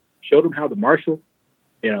ropes, show them how to marshal,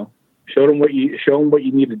 you know, show them what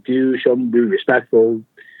you need to do, show them to be respectful,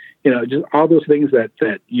 you know, just all those things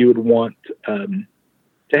that you would want to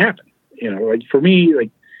happen. You know, like, for me,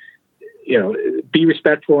 like, you know, be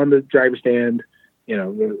respectful on the driver's stand, you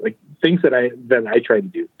know, like things that I try to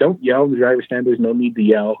do. Don't yell on the driver's stand. There's no need to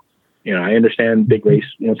yell. You know, I understand big race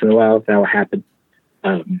once in a while, that will happen.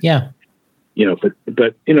 You know,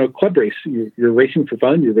 but you know, club race, you're racing for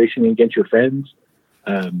fun. You're racing against your friends.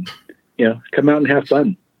 You know, come out and have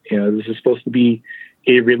fun. You know, this is supposed to be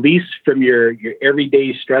a release from your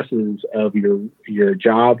everyday stresses of your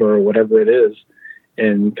job or whatever it is,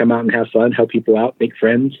 and come out and have fun, help people out, make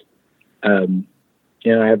friends. You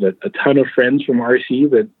know, I have a ton of friends from RC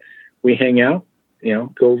that we hang out, you know,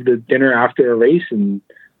 go over to dinner after a race and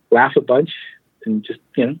laugh a bunch and just,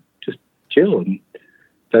 you know, just chill. And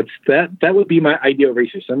that would be my ideal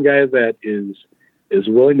racer. Some guy that is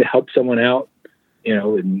willing to help someone out, you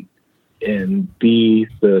know, and be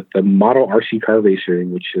the model RC car racer,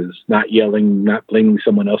 which is not yelling, not blaming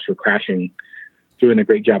someone else for crashing, doing a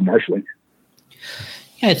great job marshaling.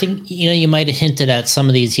 Yeah, I think, you know, you might have hinted at some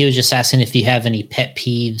of these. He was just asking if you have any pet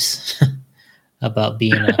peeves about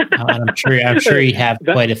being I'm sure you have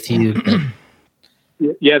quite a few.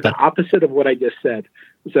 The opposite of what I just said.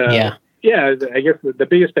 So, I guess the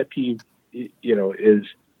biggest pet peeve, you know, is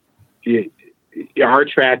our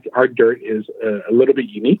track, our dirt is a little bit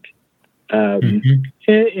unique.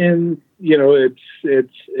 And you know,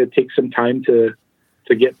 it takes some time to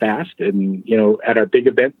get fast. And, you know, at our big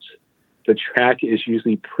events, the track is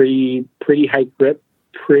usually pretty high grip,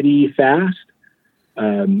 pretty fast.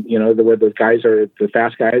 You know, where the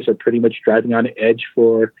fast guys are pretty much driving on the edge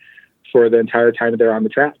for the entire time they're on the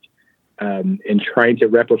track. And trying to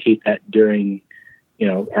replicate that during, you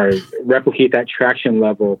know, replicate that traction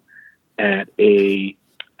level at a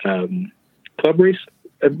club race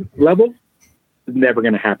level is never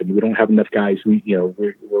going to happen. We don't have enough guys.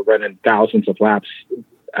 We're running thousands of laps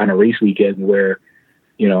on a race weekend where,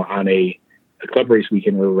 you know, on a club race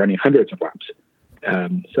weekend, we're running hundreds of laps.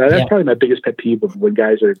 So that's probably my biggest pet peeve of when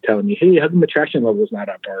guys are telling me, "Hey, how come the traction level is not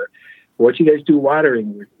up?" Or, "What you guys do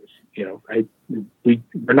watering?" You know,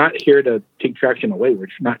 we're not here to take traction away. We're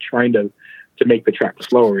not trying to make the track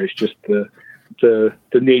slower. It's just the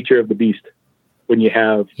nature of the beast. When you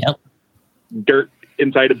have dirt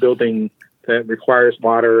inside a building that requires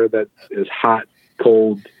water, that is hot,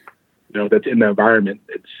 cold, you know, that's in the environment,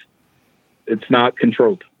 it's not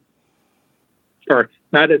controlled, or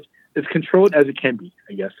not as controlled as it can be,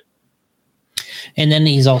 I guess. And then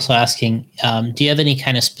he's also asking, do you have any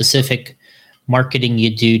kind of specific marketing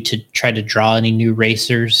you do to try to draw any new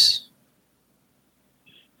racers?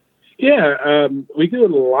 Yeah, we do a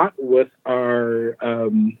lot with our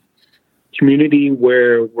community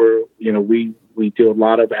where we do a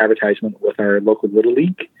lot of advertisement with our local Little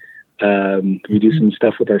League. We do some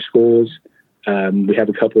stuff with our schools. We have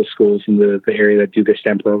a couple of schools in the area that do their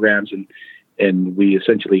STEM programs, and we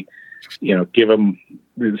essentially, you know,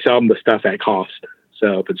 sell them the stuff at cost.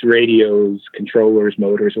 So if it's radios, controllers,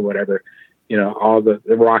 motors, or whatever, you know, all the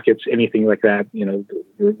rockets, anything like that, you know,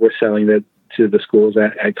 we're selling that to the schools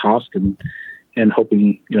at cost, and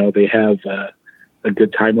hoping, you know, they have a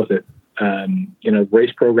good time with it. You know,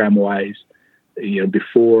 race program wise, you know,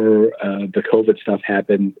 before the COVID stuff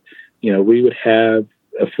happened, you know, we would have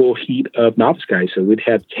a full heat of novice guys. So we'd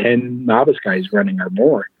have 10 novice guys running or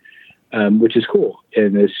more, which is cool.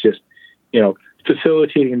 And it's just, you know,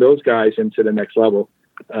 facilitating those guys into the next level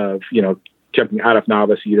of, you know, jumping out of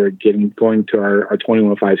novice, either going to our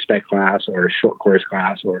 21.5 spec class or a short course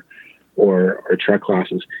class or truck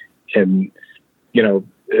classes. And,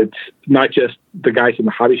 it's not just the guys in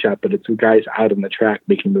the hobby shop, but it's the guys out on the track,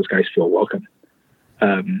 making those guys feel welcome.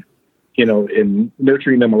 And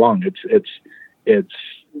nurturing them along. It's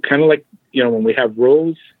kind of like, when we have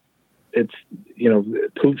rules, it's,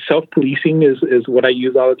 self-policing is what I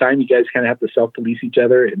use all the time. You guys kind of have to self-police each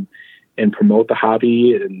other and promote the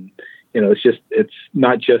hobby. And, it's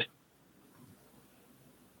not just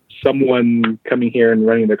someone coming here and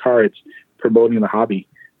running the car. It's promoting the hobby,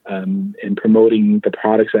 and promoting the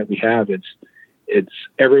products that we have. It's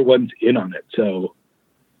everyone's in on it. So,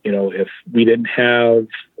 if we didn't have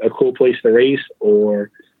a cool place to race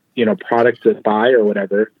or, product to buy or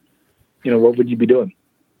whatever, what would you be doing?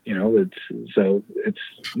 It's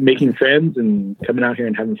making friends and coming out here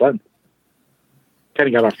and having fun.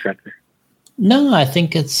 Kind of got off track there. No, I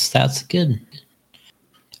think that's good.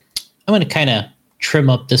 I'm going to kind of trim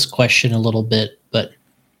up this question a little bit, but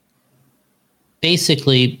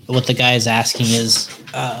basically what the guy is asking is,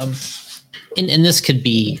 and this could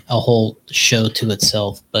be a whole show to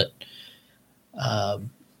itself, but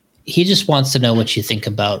he just wants to know what you think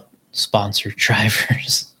about sponsored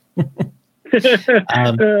drivers.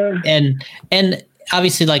 And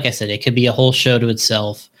obviously, like I said, it could be a whole show to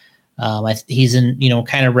itself. He's in,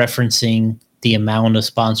 kind of referencing the amount of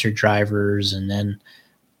sponsored drivers, and then,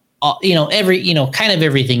 kind of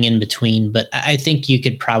everything in between. But I think you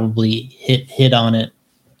could probably hit on it.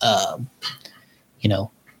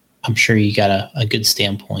 I'm sure you got a good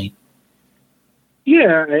standpoint.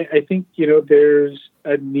 Yeah, I think, there's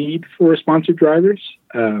a need for sponsored drivers.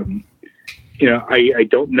 I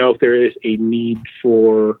don't know if there is a need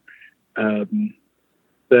for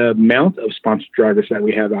the amount of sponsored drivers that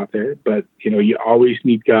we have out there, but, you always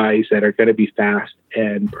need guys that are going to be fast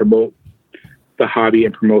and promote the hobby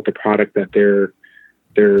and promote the product that they're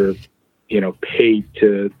paid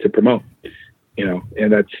to promote,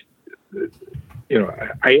 and that's,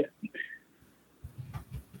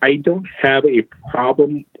 I don't have a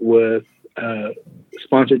problem with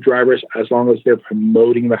sponsored drivers as long as they're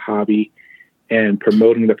promoting the hobby and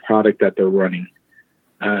promoting the product that they're running.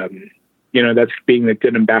 That's being a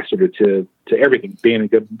good ambassador to everything, being a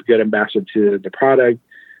good ambassador to the product,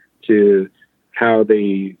 to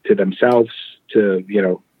to themselves,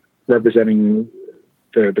 to, representing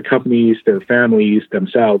the companies, their families,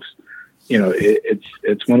 themselves.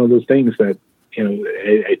 It's one of those things that,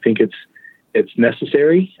 I think it's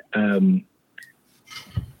necessary. The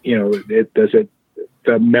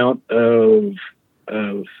amount of,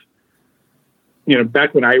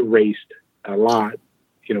 back when I raced a lot,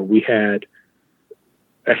 we had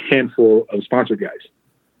a handful of sponsored guys,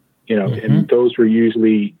 and those were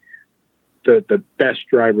usually the best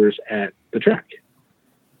drivers at the track.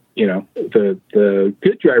 The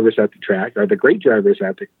good drivers at the track, or the great drivers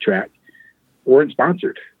at the track, weren't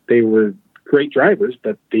sponsored. They were great drivers,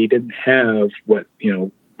 but they didn't have what,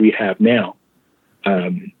 we have now.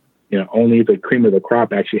 Only the cream of the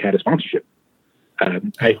crop actually had a sponsorship.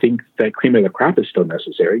 I think that cream of the crop is still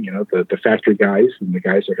necessary. The factory guys and the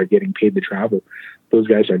guys that are getting paid to travel, those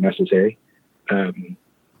guys are necessary.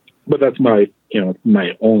 But that's my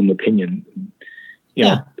own opinion.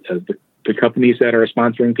 The companies that are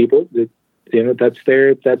sponsoring people, that's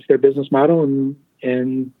their business model,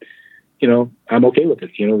 and I'm okay with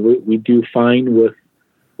it. We do fine with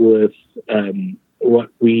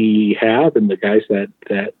what we have and the guys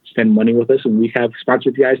that spend money with us, and we have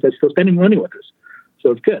sponsored guys that's still spending money with us.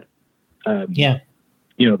 So it's good. The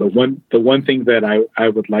one thing that I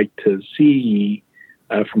would like to see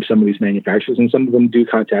from some of these manufacturers, and some of them do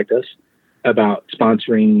contact us about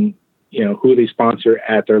sponsoring, who they sponsor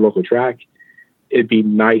at their local track. It'd be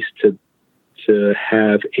nice to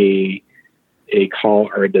have a call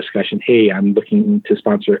or a discussion. Hey, I'm looking to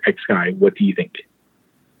sponsor X guy. What do you think?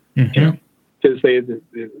 Because they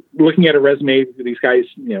looking at a resume, these guys,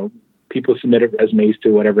 people submitted resumes to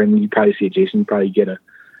whatever, and you probably see Jason, you probably get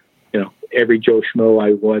every Joe Schmo,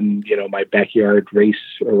 I won, my backyard race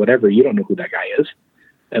or whatever. You don't know who that guy is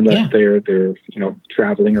unless they're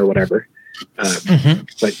traveling or whatever.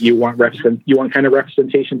 But you want kind of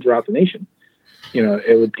representation throughout the nation.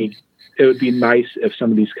 It would be nice if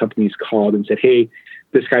some of these companies called and said, hey,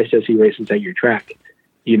 this guy says he races at your track.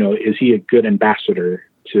 Is he a good ambassador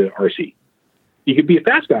to RC? You could be a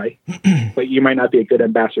fast guy, but you might not be a good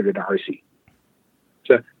ambassador to RC.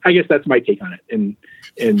 So I guess that's my take on it. And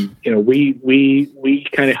we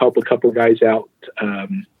kind of help a couple guys out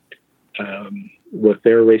with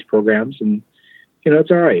their race programs, and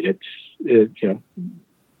it's all right.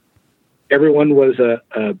 everyone was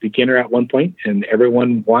a beginner at one point, and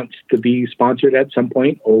everyone wants to be sponsored at some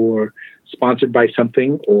point, or sponsored by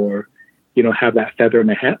something, or have that feather in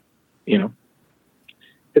the hat.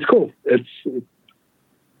 It's cool.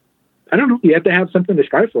 I don't know. You have to have something to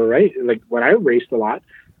strive for, right? Like when I raced a lot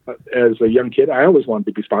as a young kid, I always wanted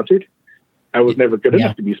to be sponsored. I was never good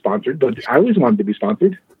enough to be sponsored, but I always wanted to be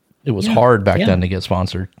sponsored. It was hard back then to get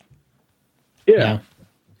sponsored. Yeah.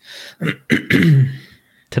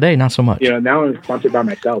 Today, not so much. Now I'm sponsored by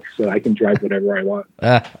myself, so I can drive whatever I want.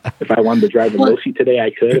 If I wanted to drive a Losi today,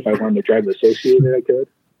 I could. If I wanted to drive the Associated, I could.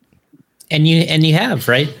 And you have,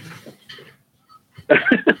 right?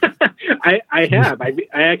 I have. I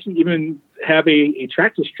actually even have a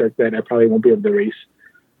tractor truck that I probably won't be able to race.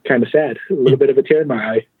 Kind of sad. A little bit of a tear in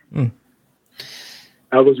my eye.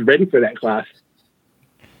 I was ready for that class.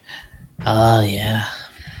 Oh, yeah.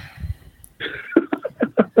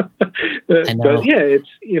 I know. But yeah, it's,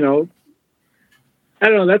 I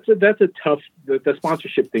don't know. That's a tough, the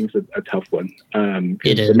sponsorship thing's a tough one.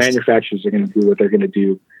 It is. The manufacturers are going to do what they're going to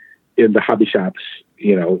do in the hobby shops,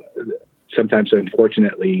 sometimes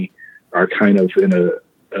unfortunately are kind of in a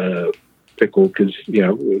pickle because,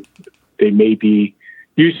 they may be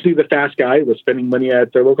usually the fast guy was spending money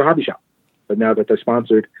at their local hobby shop. But now that they're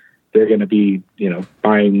sponsored, they're going to be,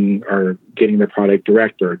 buying or getting their product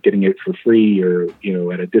direct or getting it for free or,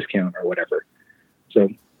 at a discount or whatever. So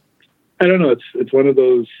I don't know. It's one of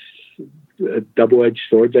those double-edged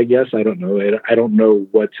swords, I guess. I don't know. I don't know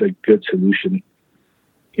what's a good solution.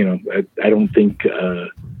 I don't think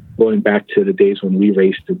going back to the days when we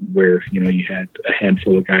raced where, you had a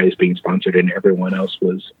handful of guys being sponsored and everyone else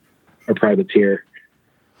was a privateer.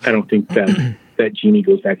 I don't think that genie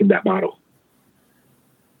goes back in that bottle.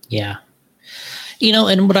 Yeah.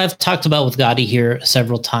 And what I've talked about with Gotti here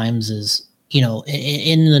several times is, in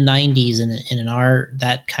the 90s and in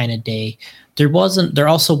that kind of day, there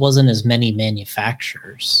also wasn't as many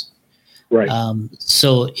manufacturers. Right.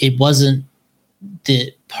 So it wasn't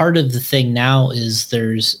the part of the thing now is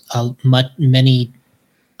there's many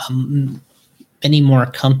more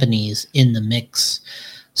companies in the mix.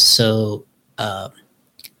 So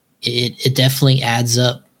it definitely adds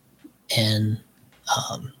up. And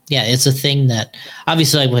it's a thing that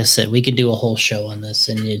obviously, like I said, we could do a whole show on this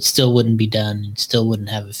and it still wouldn't be done and still wouldn't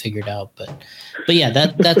have it figured out. But yeah,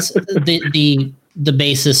 that's the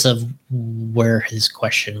basis of where his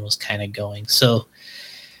question was kind of going. So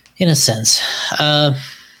in a sense, and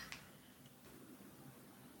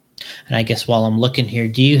I guess while I'm looking here,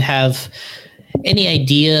 do you have any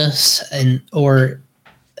ideas or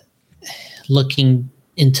looking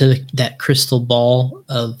into that crystal ball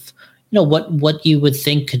of, what you would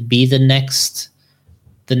think could be the next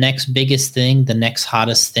biggest thing, the next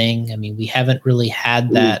hottest thing? I mean, we haven't really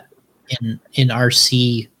had that in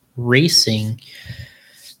RC racing,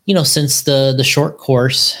 since the short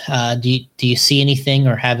course. Do you see anything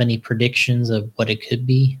or have any predictions of what it could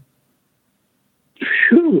be?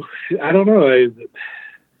 Whew, I don't know.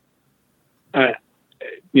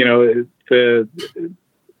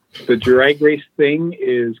 The drag race thing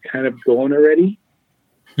is kind of going already.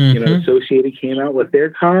 Mm-hmm. Associated came out with their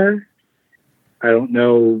car. I don't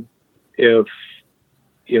know if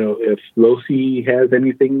Losi has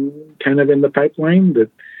anything kind of in the pipeline, but,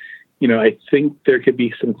 I think there could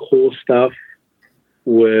be some cool stuff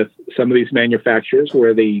with some of these manufacturers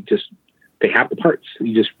where they have the parts.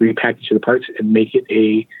 You just repackage the parts and make it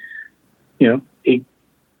a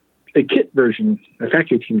kit version, a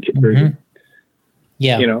factory team kit version.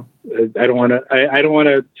 Yeah. I don't want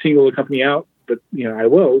to single a company out, but I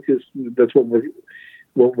will, because that's what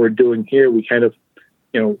we're doing here. We kind of,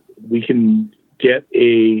 we can get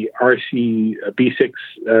a RC a B6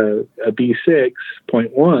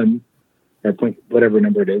 0.1 or point whatever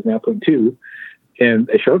number it is now, 0.2, and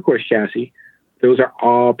a short course chassis. Those are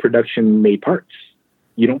all production made parts.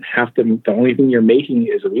 You don't have to. The only thing you're making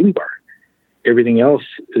is a wheelie bar. Everything else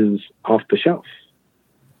is off the shelf.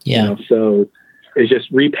 Yeah. So it's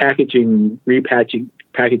just packaging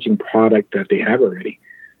product that they have already.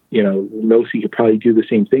 Losi could probably do the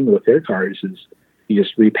same thing with their cars. Is you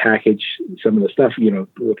just repackage some of the stuff.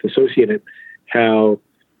 With Associated, how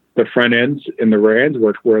the front ends and the rear ends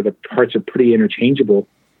work, where the parts are pretty interchangeable.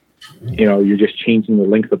 You're just changing the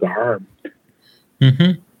length of the arm.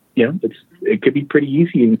 Mm-hmm. It could be pretty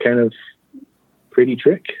easy and kind of pretty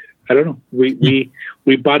trick. I don't know. We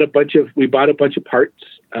bought a bunch of parts.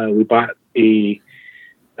 We bought the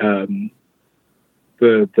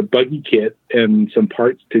buggy kit and some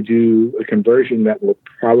parts to do a conversion that will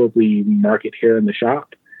probably market here in the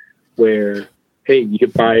shop, where, hey, you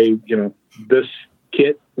could buy, this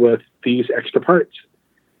kit with these extra parts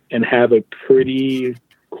and have a pretty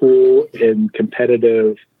cool and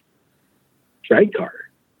competitive drag car,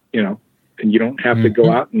 you know, and you don't have to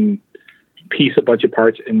go out and piece a bunch of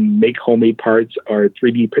parts and make homemade parts or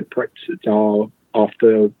 3D print parts. It's all off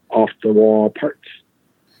the wall parts,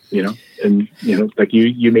 you know, and, you know, like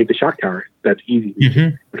you made the shock tower. That's easy.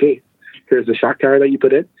 Okay. Here's the shock tower that you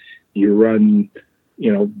put in. You run,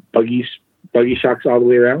 you know, buggy shocks all the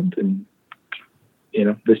way around, and you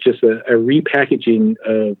know, there's just a repackaging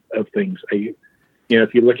of things. You know,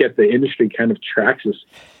 if you look at the industry kind of tracks this,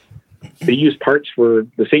 they use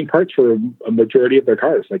the same parts for a majority of their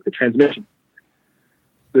cars, like the transmission.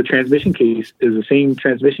 The transmission case is the same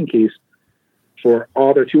transmission case for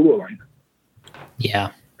all their two-wheel line.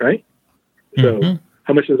 Yeah. Right? So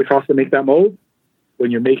how much does it cost to make that mold? When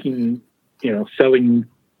you're making, you know, selling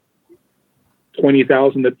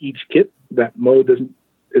 20,000 of each kit, that mold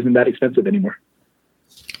isn't that expensive anymore.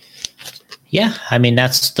 Yeah, I mean,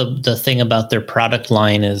 that's the thing about their product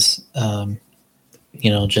line is, you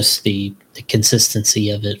know, just the consistency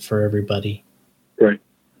of it for everybody. Right.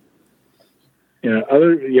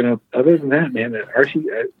 Other than that, man, RC,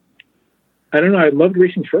 I don't know. I love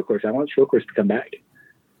racing short course. I want short course to come back.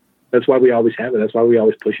 That's why we always have it. That's why we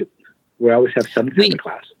always push it. We always have something in the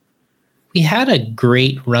class. We had a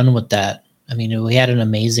great run with that. I mean, we had an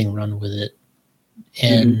amazing run with it.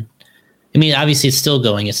 And I mean, obviously it's still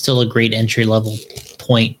going. It's still a great entry level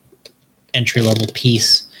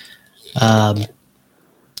piece. But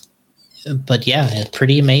yeah, it's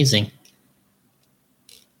pretty amazing.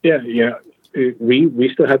 Yeah. We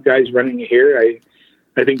still have guys running here.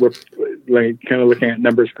 I think we're like kind of looking at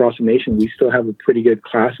numbers across the nation. We still have a pretty good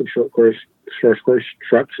class of short course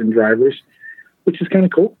trucks and drivers, which is kind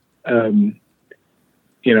of cool. You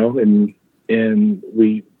know, and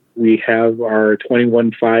we have our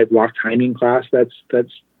 21.5 lock timing class. That's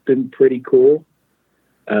been pretty cool.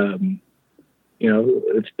 You know,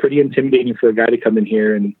 it's pretty intimidating for a guy to come in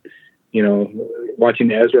here and, you know,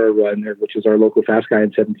 watching Ezra run, which is our local fast guy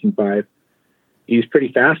in 17.5. He's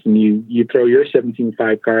pretty fast, and you throw your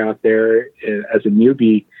 17.5 car out there as a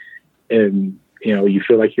newbie, and you know you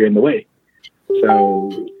feel like you're in the way.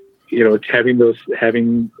 So, you know,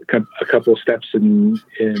 having a couple steps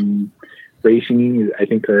in racing, I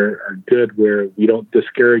think are good, where we don't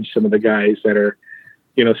discourage some of the guys that are,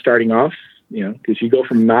 you know, starting off. You know, because you go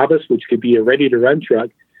from novice, which could be a ready to run truck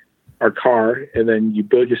or car, and then you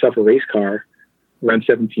build yourself a race car, run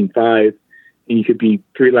 17.5. And you could be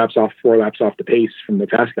 4 laps off the pace from the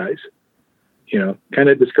fast guys, you know, kind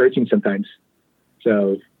of discouraging sometimes.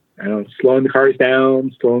 So I don't know, slowing the cars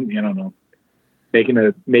down, I don't know, making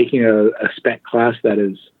a spec class that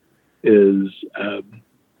is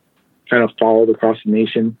kind of followed across the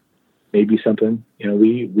nation, maybe something. You know,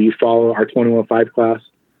 we follow our 21.5 class.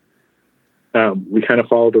 We kind of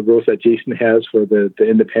follow the rules that Jason has for the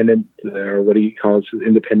independent, or what he calls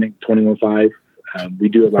independent 21.5. We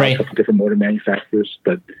do allow a couple different motor manufacturers,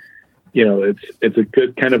 but you know, it's a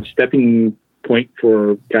good kind of stepping point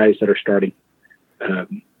for guys that are starting.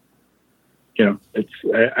 You know,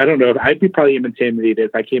 I don't know, I'd be probably intimidated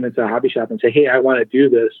if I came into a hobby shop and say, hey, I want to do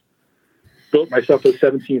this, built myself a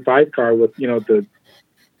 17.5 car with, you know,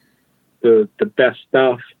 the best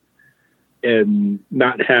stuff, and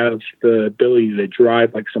not have the ability to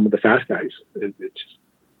drive like some of the fast guys. It's just,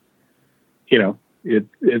 you know,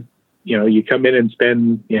 you know, you come in and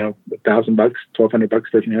spend, you know, $1,000, $1,200,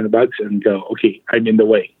 $1,300, and go, okay, I'm in the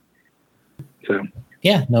way. So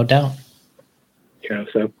yeah, no doubt. You know,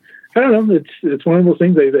 so I don't know. It's one of those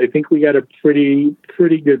things. I think we got a pretty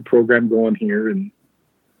good program going here, and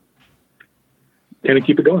kind of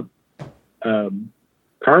keep it going.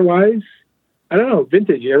 Car wise, I don't know.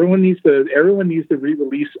 Vintage. Everyone needs to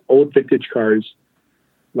re-release old vintage cars,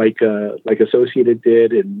 like Associated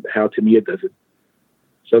did, and how Tamiya does it.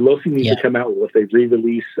 So Losi needs to come out with a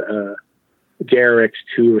re-release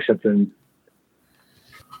JRX2 or something.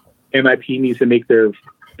 MIP needs to make their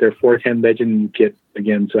 410 Legend kit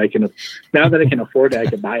again, so now that I can afford it, I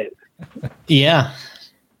can buy it. Yeah.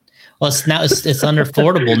 Well, it's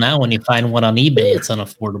unaffordable now. When you find one on eBay, it's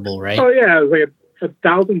unaffordable, right? Oh yeah, it was like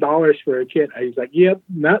 $1,000 for a kit. I was like, yep,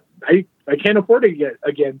 I can't afford it yet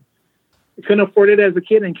again. I couldn't afford it as a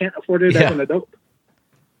kid and can't afford it as an adult.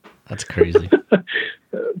 That's crazy.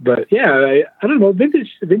 But yeah, I don't know.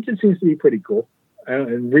 Vintage seems to be pretty cool.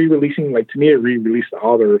 And re-releasing, like Tamiya re-released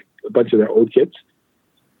a bunch of their old kits,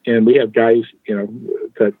 and we have guys, you know,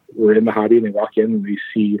 that were in the hobby and they walk in and they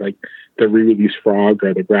see like the re-released Frog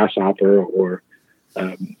or the Grasshopper, or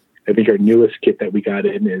I think our newest kit that we got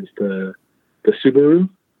in is the Subaru,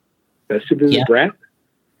 Brat,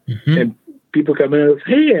 and people come in and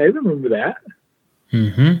say, hey, I remember that.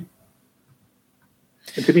 Mm-hmm.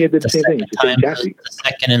 And to me, it did the same thing. It's the same chassis. The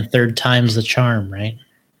second and third time's the charm, right?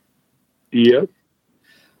 Yep.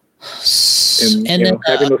 And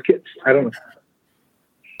having those kits, I don't know.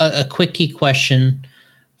 A quickie question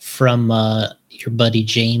from your buddy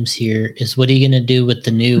James here is: what are you going to do with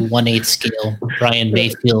the new 1/8 scale Ryan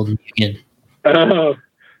Mayfield Mugen?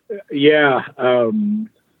 Yeah.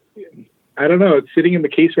 I don't know. It's sitting in the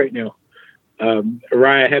case right now.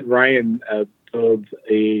 I had Ryan build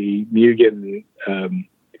a Mugen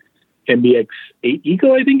MBX 8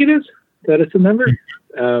 Eco, I think it is. That is the number.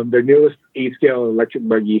 Their newest 8-scale electric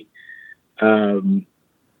buggy.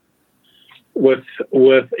 With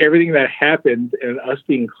everything that happened and us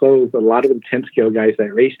being closed, a lot of the 10-scale guys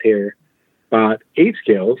that raced here bought 8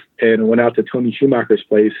 scales and went out to Tony Schumacher's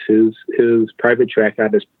place, his private track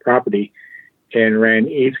on his property, and ran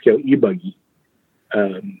 8-scale e-buggy.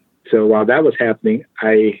 So while that was happening,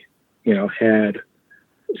 I, had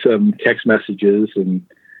some text messages and,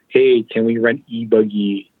 hey, can we rent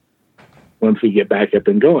e-buggy once we get back up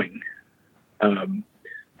and going?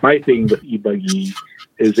 My thing with e-buggy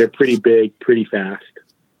is they're pretty big, pretty fast.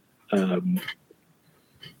 Not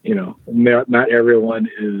everyone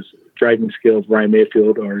is driving skills Ryan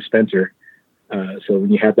Mayfield or Spencer. So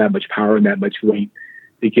when you have that much power and that much weight,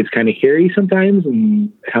 it gets kind of hairy sometimes.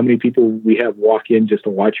 And how many people we have walk in just to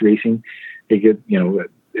watch racing? They get,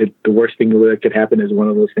 the worst thing that could happen is one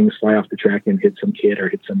of those things fly off the track and hit some kid or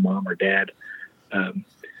hit some mom or dad.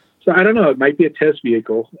 So I don't know. It might be a test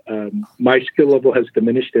vehicle. My skill level has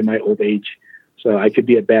diminished in my old age, so I could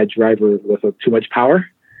be a bad driver with too much power.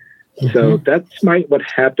 Mm-hmm. So that's what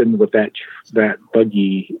happened with that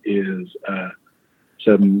buggy is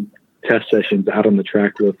some test sessions out on the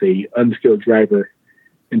track with a unskilled driver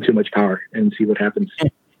and too much power, and see what happens.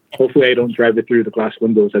 Hopefully, I don't drive it through the glass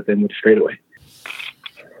windows at the end of the straightaway.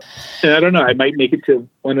 And I don't know. I might make it to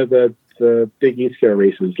one of the big 8-scale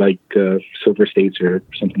races like Silver States or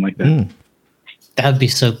something like that. That'd be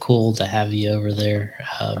so cool to have you over there.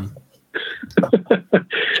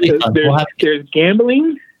 There's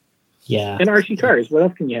gambling, and RC cars. What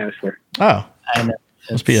else can you ask for? Oh, I know.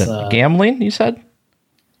 Must be a gambling, you said?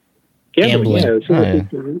 Gambling. Yeah.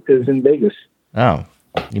 Is in Vegas. Oh,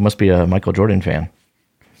 you must be a Michael Jordan fan.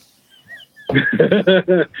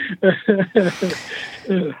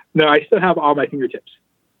 No, I still have all my fingertips.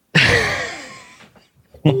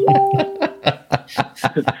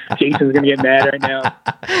 Jason's gonna get mad right now.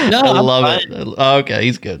 No, I love it. Okay,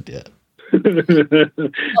 he's good. Yeah.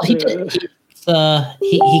 Well,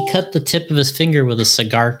 he cut the tip of his finger with a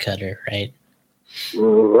cigar cutter, right?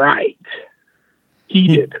 Right. He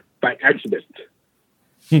did by accident.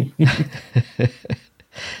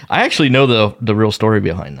 I actually know the real story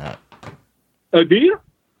behind that. Oh, do you?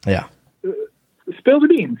 Yeah. Spill the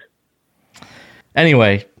beans.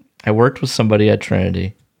 Anyway, I worked with somebody at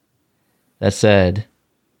Trinity that said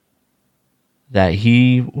that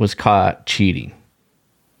he was caught cheating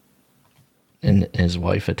and his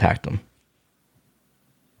wife attacked him.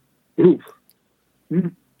 Ooh.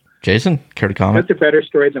 Jason, care to comment? That's a better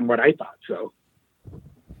story than what I thought, so.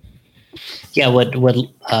 Yeah, what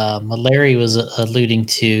Larry was alluding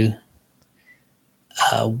to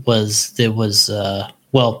was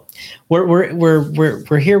well,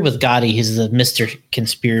 we're here with Gotti. He's the Mr.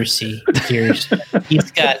 Conspiracy Theorist.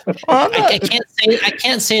 He's got. I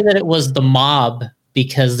can't say that it was the mob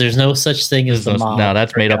because there's no such thing as the mob. No,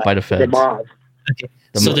 that's made up by the feds. The mob. Okay.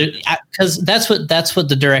 Because that's what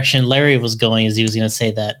the direction Larry was going is he was going to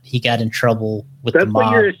say that he got in trouble with the mob. That's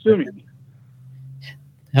what you're assuming.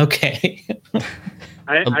 Okay.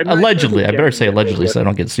 Allegedly, I better say allegedly so I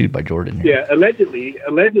don't get sued by Jordan here. Yeah, allegedly,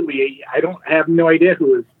 I don't have no idea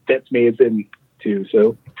who his debts may have been to,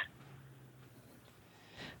 so.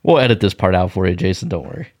 We'll edit this part out for you, Jason, don't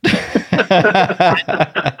worry. It's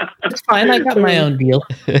fine, I got my own deal.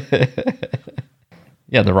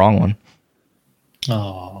 Yeah, the wrong one.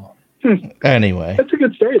 Oh. Anyway. That's a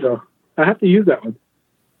good story, though. I have to use that one.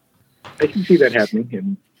 I can see that happening,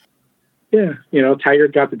 and yeah, Tiger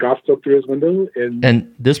got the golf club through his window.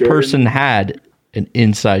 And this person had an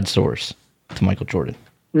inside source to Michael Jordan.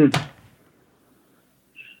 Yeah.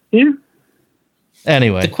 The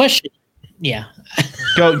Anyway. question, yeah.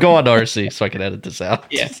 go on to RC so I can edit this out.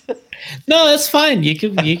 Yeah. No, that's fine. You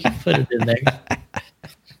can put it in there.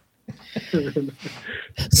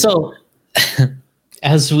 So,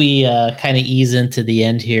 as we kind of ease into the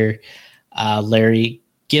end here, Larry,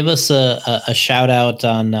 give us a shout out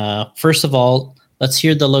on, first of all, let's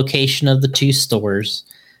hear the location of the 2 stores,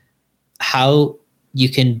 how you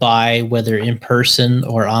can buy, whether in person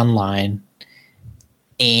or online,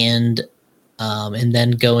 and and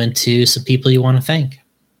then go into some people you want to thank.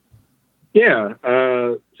 Yeah.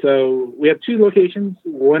 So we have 2 locations,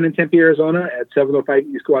 one in Tempe, Arizona at 705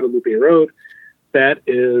 East Guadalupe Road. That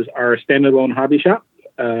is our standalone hobby shop.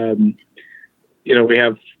 We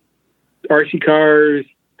have RC cars,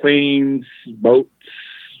 planes, boats,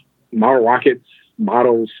 model rockets,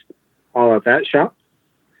 models, all at that shop.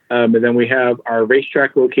 And then we have our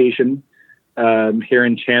racetrack location here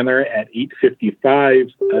in Chandler at 855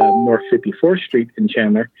 North 54th Street in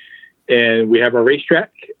Chandler. And we have our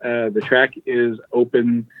racetrack. The track is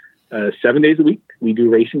open 7 days a week. We do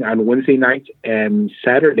racing on Wednesday nights and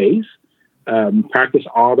Saturdays. Practice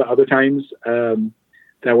all the other times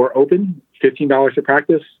that we're open. $15 to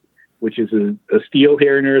practice, which is a steal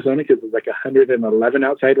here in Arizona because it's like 111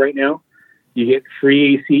 outside right now. You get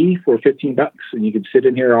free AC for $15, and you can sit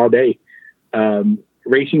in here all day.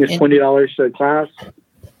 Racing is $20 a class,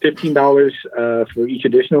 $15 for each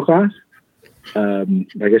additional class.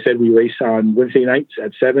 Like I said, we race on Wednesday nights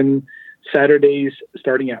at 7, Saturdays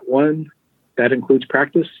starting at 1. That includes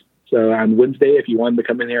practice. So on Wednesday, if you wanted to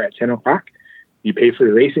come in here at 10 o'clock, you pay for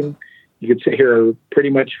your racing. You could sit here pretty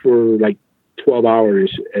much for like 12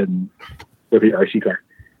 hours and with your RC car.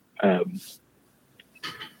 And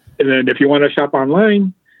then if you want to shop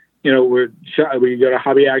online, we go to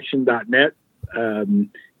hobbyaction.net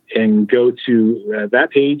and go to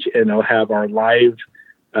that page, and they'll have our live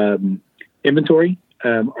inventory.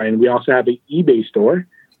 And we also have an eBay store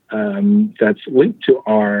that's linked to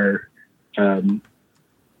our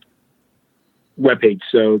webpage.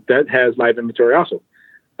 So that has live inventory also.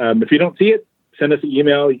 If you don't see it, send us an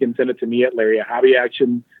email. You can send it to me at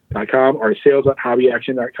larry@hobbyaction.com or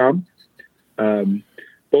sales@hobbyaction.com.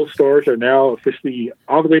 Both stores are now officially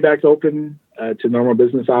all the way back open to normal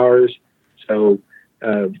business hours. So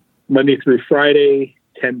Monday through Friday,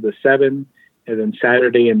 10 to 7, and then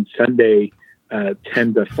Saturday and Sunday,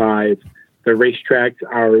 10 to 5. The racetrack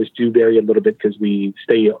hours do vary a little bit because the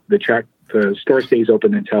store stays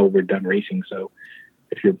open until we're done racing. So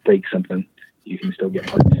if you break something, you can still get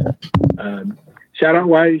parts. Shout out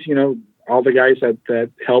wise, all the guys that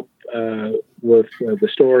help with the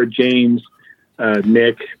store, James,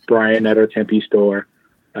 Nick, Brian at our Tempe store.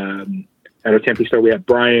 At our Tempe store, we have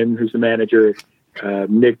Brian, who's the manager.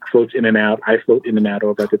 Nick floats in and out. I float in and out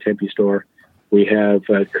over at the Tempe store. We have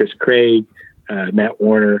Chris Craig, Matt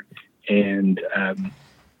Warner, and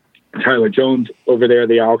Tyler Jones over there.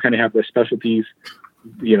 They all kind of have their specialties,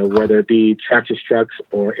 whether it be tractor trucks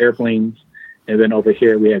or airplanes. And then over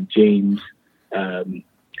here we have James,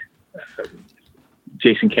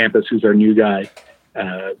 Jason Campus, who's our new guy.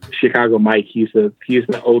 Chicago Mike, he's the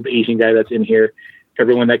old Asian guy that's in here.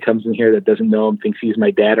 Everyone that comes in here that doesn't know him thinks he's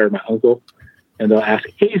my dad or my uncle, and they'll ask,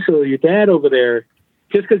 "Hey, so your dad over there?"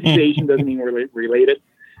 Just because he's Asian doesn't mean we're related.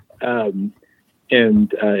 And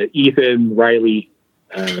Ethan, Riley,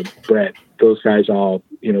 Brett, those guys all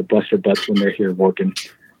bust their butts when they're here working,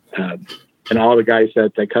 and all the guys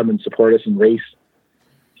that come and support us and race.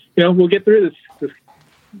 We'll get through this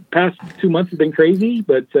past 2 months have been crazy,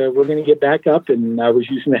 but we're going to get back up. And I was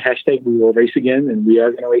using the hashtag "We Will Race Again," and we are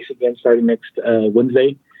going to race again starting next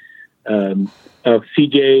Wednesday.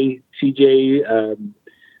 CJ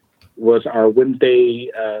was our Wednesday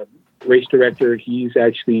race director. He's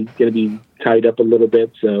actually going to be tied up a little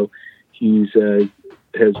bit, so he's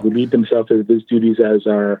has relieved himself of his duties as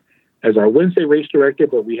our Wednesday race director.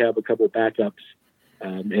 But we have a couple of backups,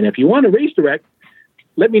 and if you want to race direct,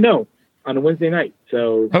 let me know on a Wednesday night.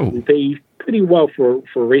 So we pay pretty well for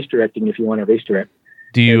race directing if you want to race direct.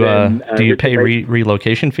 Do you pay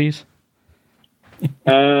relocation fees?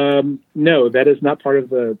 No, that is not part of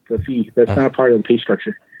the fee. That's not a part of the pay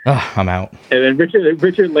structure. Oh, I'm out. And then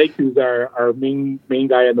Richard Lake, who's our main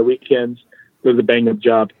guy on the weekends, does a bang up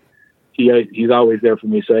job. He's always there for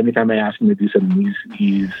me. So anytime I ask him to do something,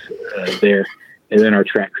 he's there. And then our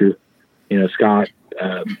track crew, Scott,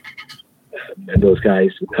 and those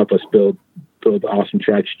guys help us build awesome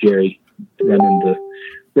tracks. Jerry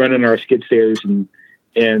running our skid steers,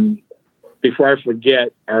 and before I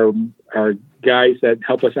forget, our guys that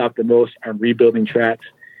help us out the most on rebuilding tracks,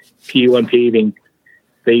 P1 Paving,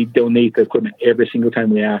 they donate the equipment every single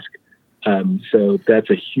time we ask. So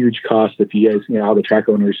that's a huge cost. If you guys, all the track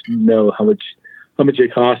owners know how much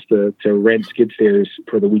it costs to rent skid steers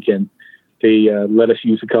for the weekend. They let us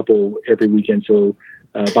use a couple every weekend. So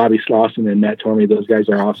Bobby Slauson and Matt Tormey, those guys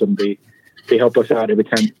are awesome. They help us out every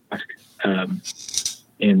time we ask.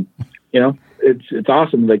 And it's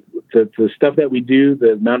awesome. Like the stuff that we do,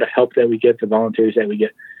 the amount of help that we get, the volunteers that we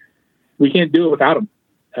get, we can't do it without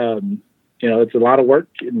them. It's a lot of work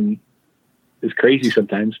and it's crazy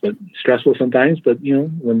sometimes, but stressful sometimes. But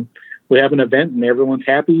when we have an event and everyone's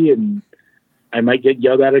happy, and I might get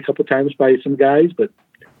yelled at a couple times by some guys, but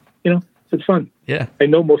it's fun. Yeah. I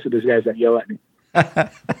know most of those guys that yell at me.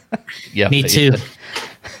 Yeah. Me too.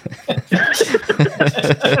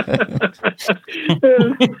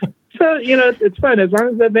 So it's fun as long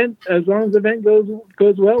as the event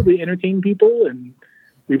goes well. We entertain people and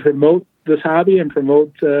we promote this hobby and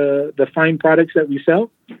promote the fine products that we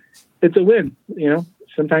sell. It's a win.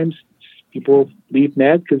 Sometimes people leave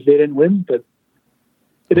mad because they didn't win, but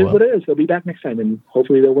it is what it is. They'll be back next time, and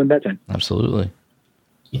hopefully they'll win that time. Absolutely.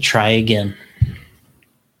 You try again.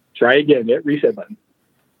 Try again. Hit reset button.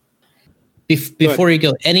 Before you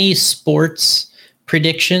go, any sports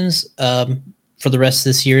predictions for the rest of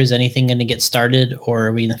this year? Is anything going to get started, or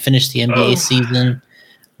are we going to finish the NBA season?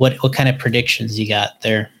 What kind of predictions you got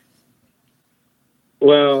there?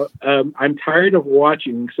 Well, I'm tired of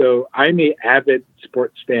watching. So I'm an avid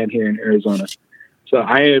sports fan here in Arizona. So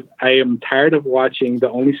I am tired of watching the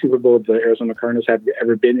only Super Bowl the Arizona Cardinals have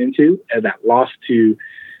ever been into, and that lost to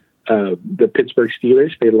the Pittsburgh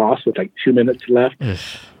Steelers. They lost with like 2 minutes left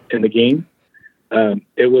in the game.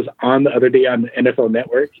 It was on the other day on the NFL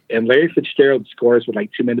Network, and Larry Fitzgerald scores with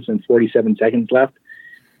like 2 minutes and 47 seconds left.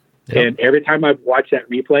 Yep. And every time I've watched that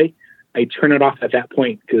replay, I turn it off at that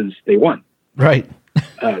point because they won. Right.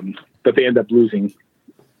 But they end up losing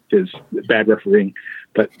because bad refereeing.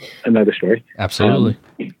 But another story. Absolutely.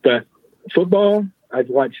 But football, I've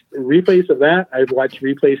watched replays of that. I've watched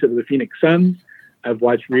replays of the Phoenix Suns. I've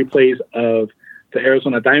watched replays of the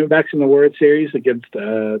Arizona Diamondbacks in the World Series against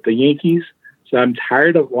the Yankees. So I'm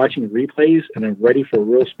tired of watching replays, and I'm ready for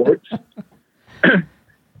real sports.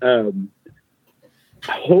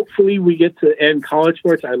 Hopefully we get to end college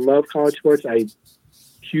sports. I love college sports. I'm a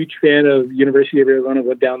huge fan of University of Arizona.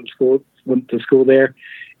 Went to school there,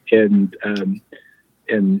 and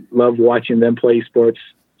love watching them play sports.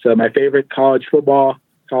 So my favorite: college football,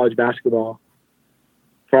 college basketball,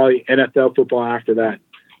 probably NFL football after that.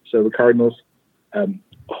 So the Cardinals.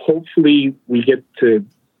 Hopefully we get to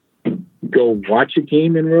go watch a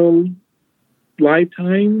game in real live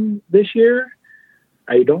time this year.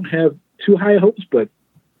 I don't have too high hopes, but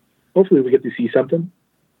hopefully we get to see something.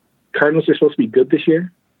 Cardinals are supposed to be good this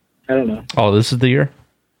year. I don't know. Oh, this is the year?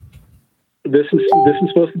 This is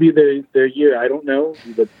supposed to be their year. I don't know,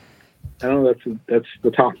 but I don't know. That's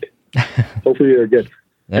the talk. Hopefully they're good.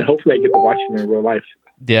 Yep. And hopefully I get to watch them in real life.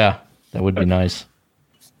 Yeah, that would be nice.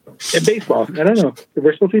 And baseball. I don't know.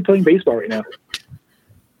 We're supposed to be playing baseball right now.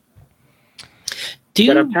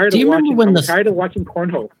 But I'm tired of watching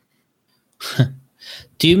cornhole.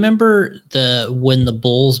 Do you remember when the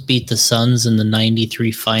Bulls beat the Suns in the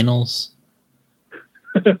 93 finals?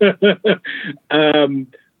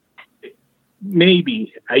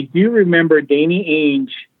 Maybe. I do remember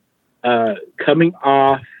Danny Ainge coming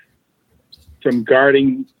off from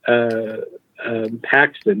guarding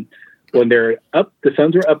Paxton when they're up. The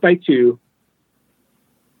Suns were up by 2.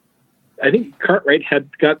 I think Cartwright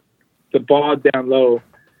had got the ball down low,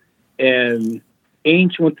 and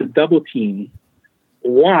Ainge went to double team.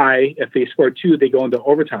 Why, if they score 2, they go into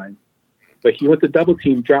overtime? But he went to double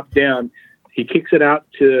team, dropped down. He kicks it out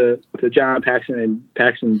to John Paxson, and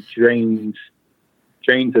Paxson drains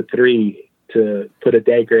a 3 to put a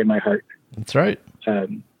dagger in my heart. That's right.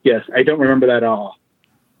 Yes, I don't remember that at all.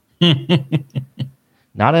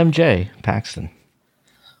 Not MJ, Paxton.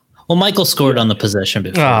 Well, Michael scored on the possession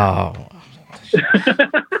before. Oh.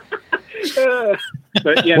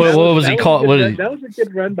 But yeah, what was he called? That was a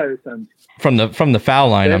good run by the Suns. From the foul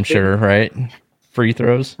line, I'm sure, right? Free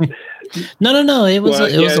throws. No. It was a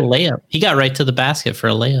layup. He got right to the basket for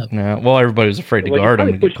a layup. Yeah. Well, everybody was afraid to guard him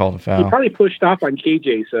and get called a foul. He probably pushed off on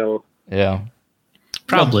KJ, so yeah,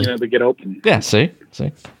 probably to get open. Yeah. See.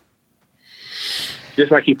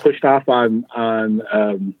 Just like he pushed off on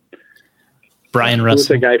Brian Russell. Who's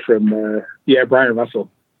the guy from Brian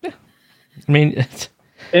Russell. Yeah. I mean.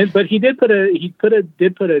 But he did put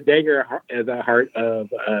a dagger at the heart of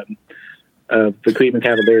the Cleveland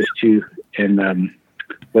Cavaliers too. And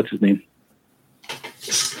what's his name?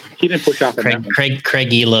 He didn't push off on that one.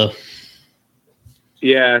 Craig Elo.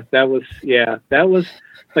 Yeah, that was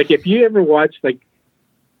like, if you ever watch like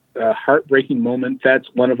a heartbreaking moment, that's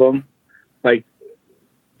one of them. Like,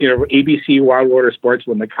 ABC Wild Water Sports,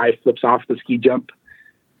 when the guy flips off the ski jump,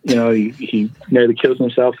 he nearly kills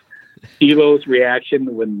himself. Elo's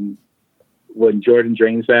reaction when Jordan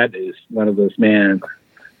drains that is one of those, man,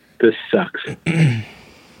 this sucks.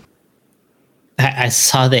 I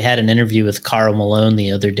saw they had an interview with Karl Malone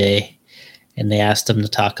the other day, and they asked him to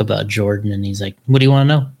talk about Jordan, and he's like, "What do you want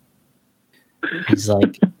to know?" He's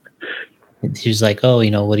like, "Oh,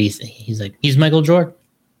 what do you think?" He's like, "He's Michael Jordan."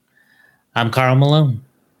 I'm Karl Malone.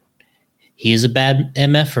 He's a bad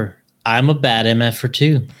MFer. I'm a bad MFer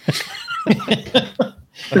too.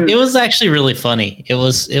 It was actually really funny. It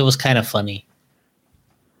was kind of funny.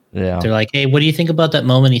 Yeah. They're like, hey, what do you think about that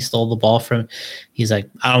moment he stole the ball from? He's like,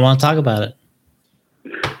 I don't want to talk about it.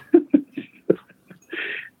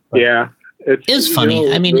 Yeah. It's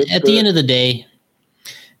funny. I mean, at the end of the day,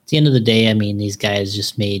 I mean, these guys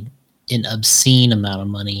just made an obscene amount of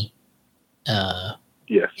money.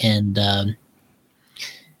 Yes. And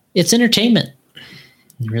it's entertainment.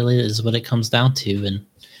 It really is what it comes down to. And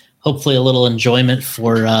hopefully a little enjoyment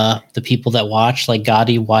for the people that watch, like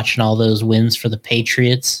Gotti watching all those wins for the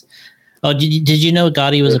Patriots. Oh, did you know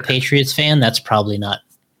Gotti was a Patriots fan? That's probably not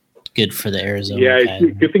good for the Arizona guy.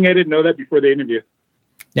 Good thing I didn't know that before the interview.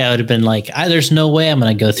 That would have been like, there's no way I'm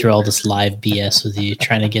going to go through all this live BS with you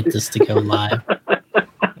trying to get this to go live.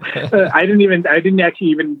 I didn't even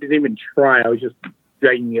try. I was just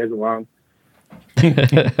dragging you guys along.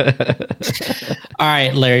 All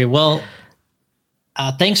right, Larry. Well,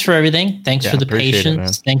 thanks for everything. Thanks for the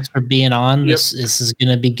patience. Thanks for being on. Yep. This is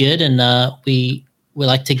going to be good. And we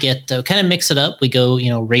like to get kind of mix it up. We go,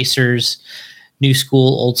 racers, new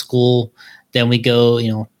school, old school. Then we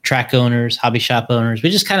go, track owners, hobby shop owners. We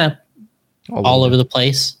just kind of all over the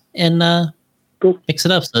place and cool. Mix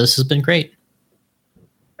it up. So this has been great.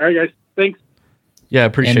 All right, guys. Thanks. Yeah,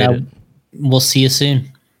 appreciate it. We'll see you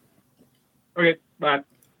soon. Okay, bye.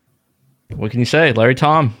 What can you say? Larry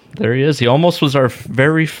Tom. There he is. He almost was our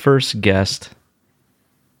very first guest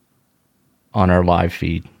on our live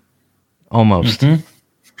feed. Almost.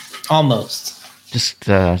 Mm-hmm. Almost. Just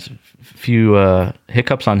few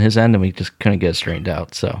hiccups on his end, and we just couldn't get it straightened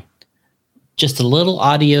out. So just a little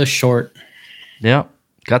audio short. Yeah,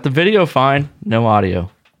 got the video fine, no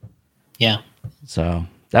audio. Yeah, so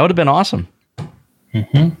that would have been awesome.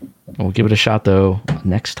 We'll give it a shot though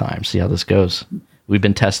next time. See how this goes. We've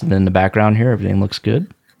been testing in the background here. Everything looks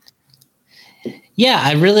good. Yeah,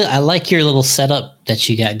 I like your little setup that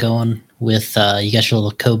you got going with you got your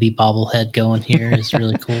little Kobe bobblehead going here. It's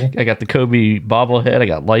really cool. I got the Kobe bobblehead. I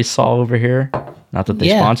got Lysol over here. Not that they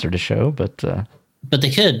sponsored the show, but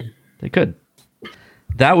they could. They could.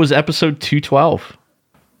 That was episode 212.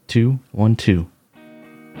 212.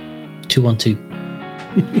 212.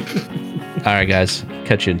 All right, guys.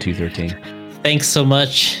 Catch you in 213. Thanks so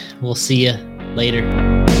much. We'll see you later.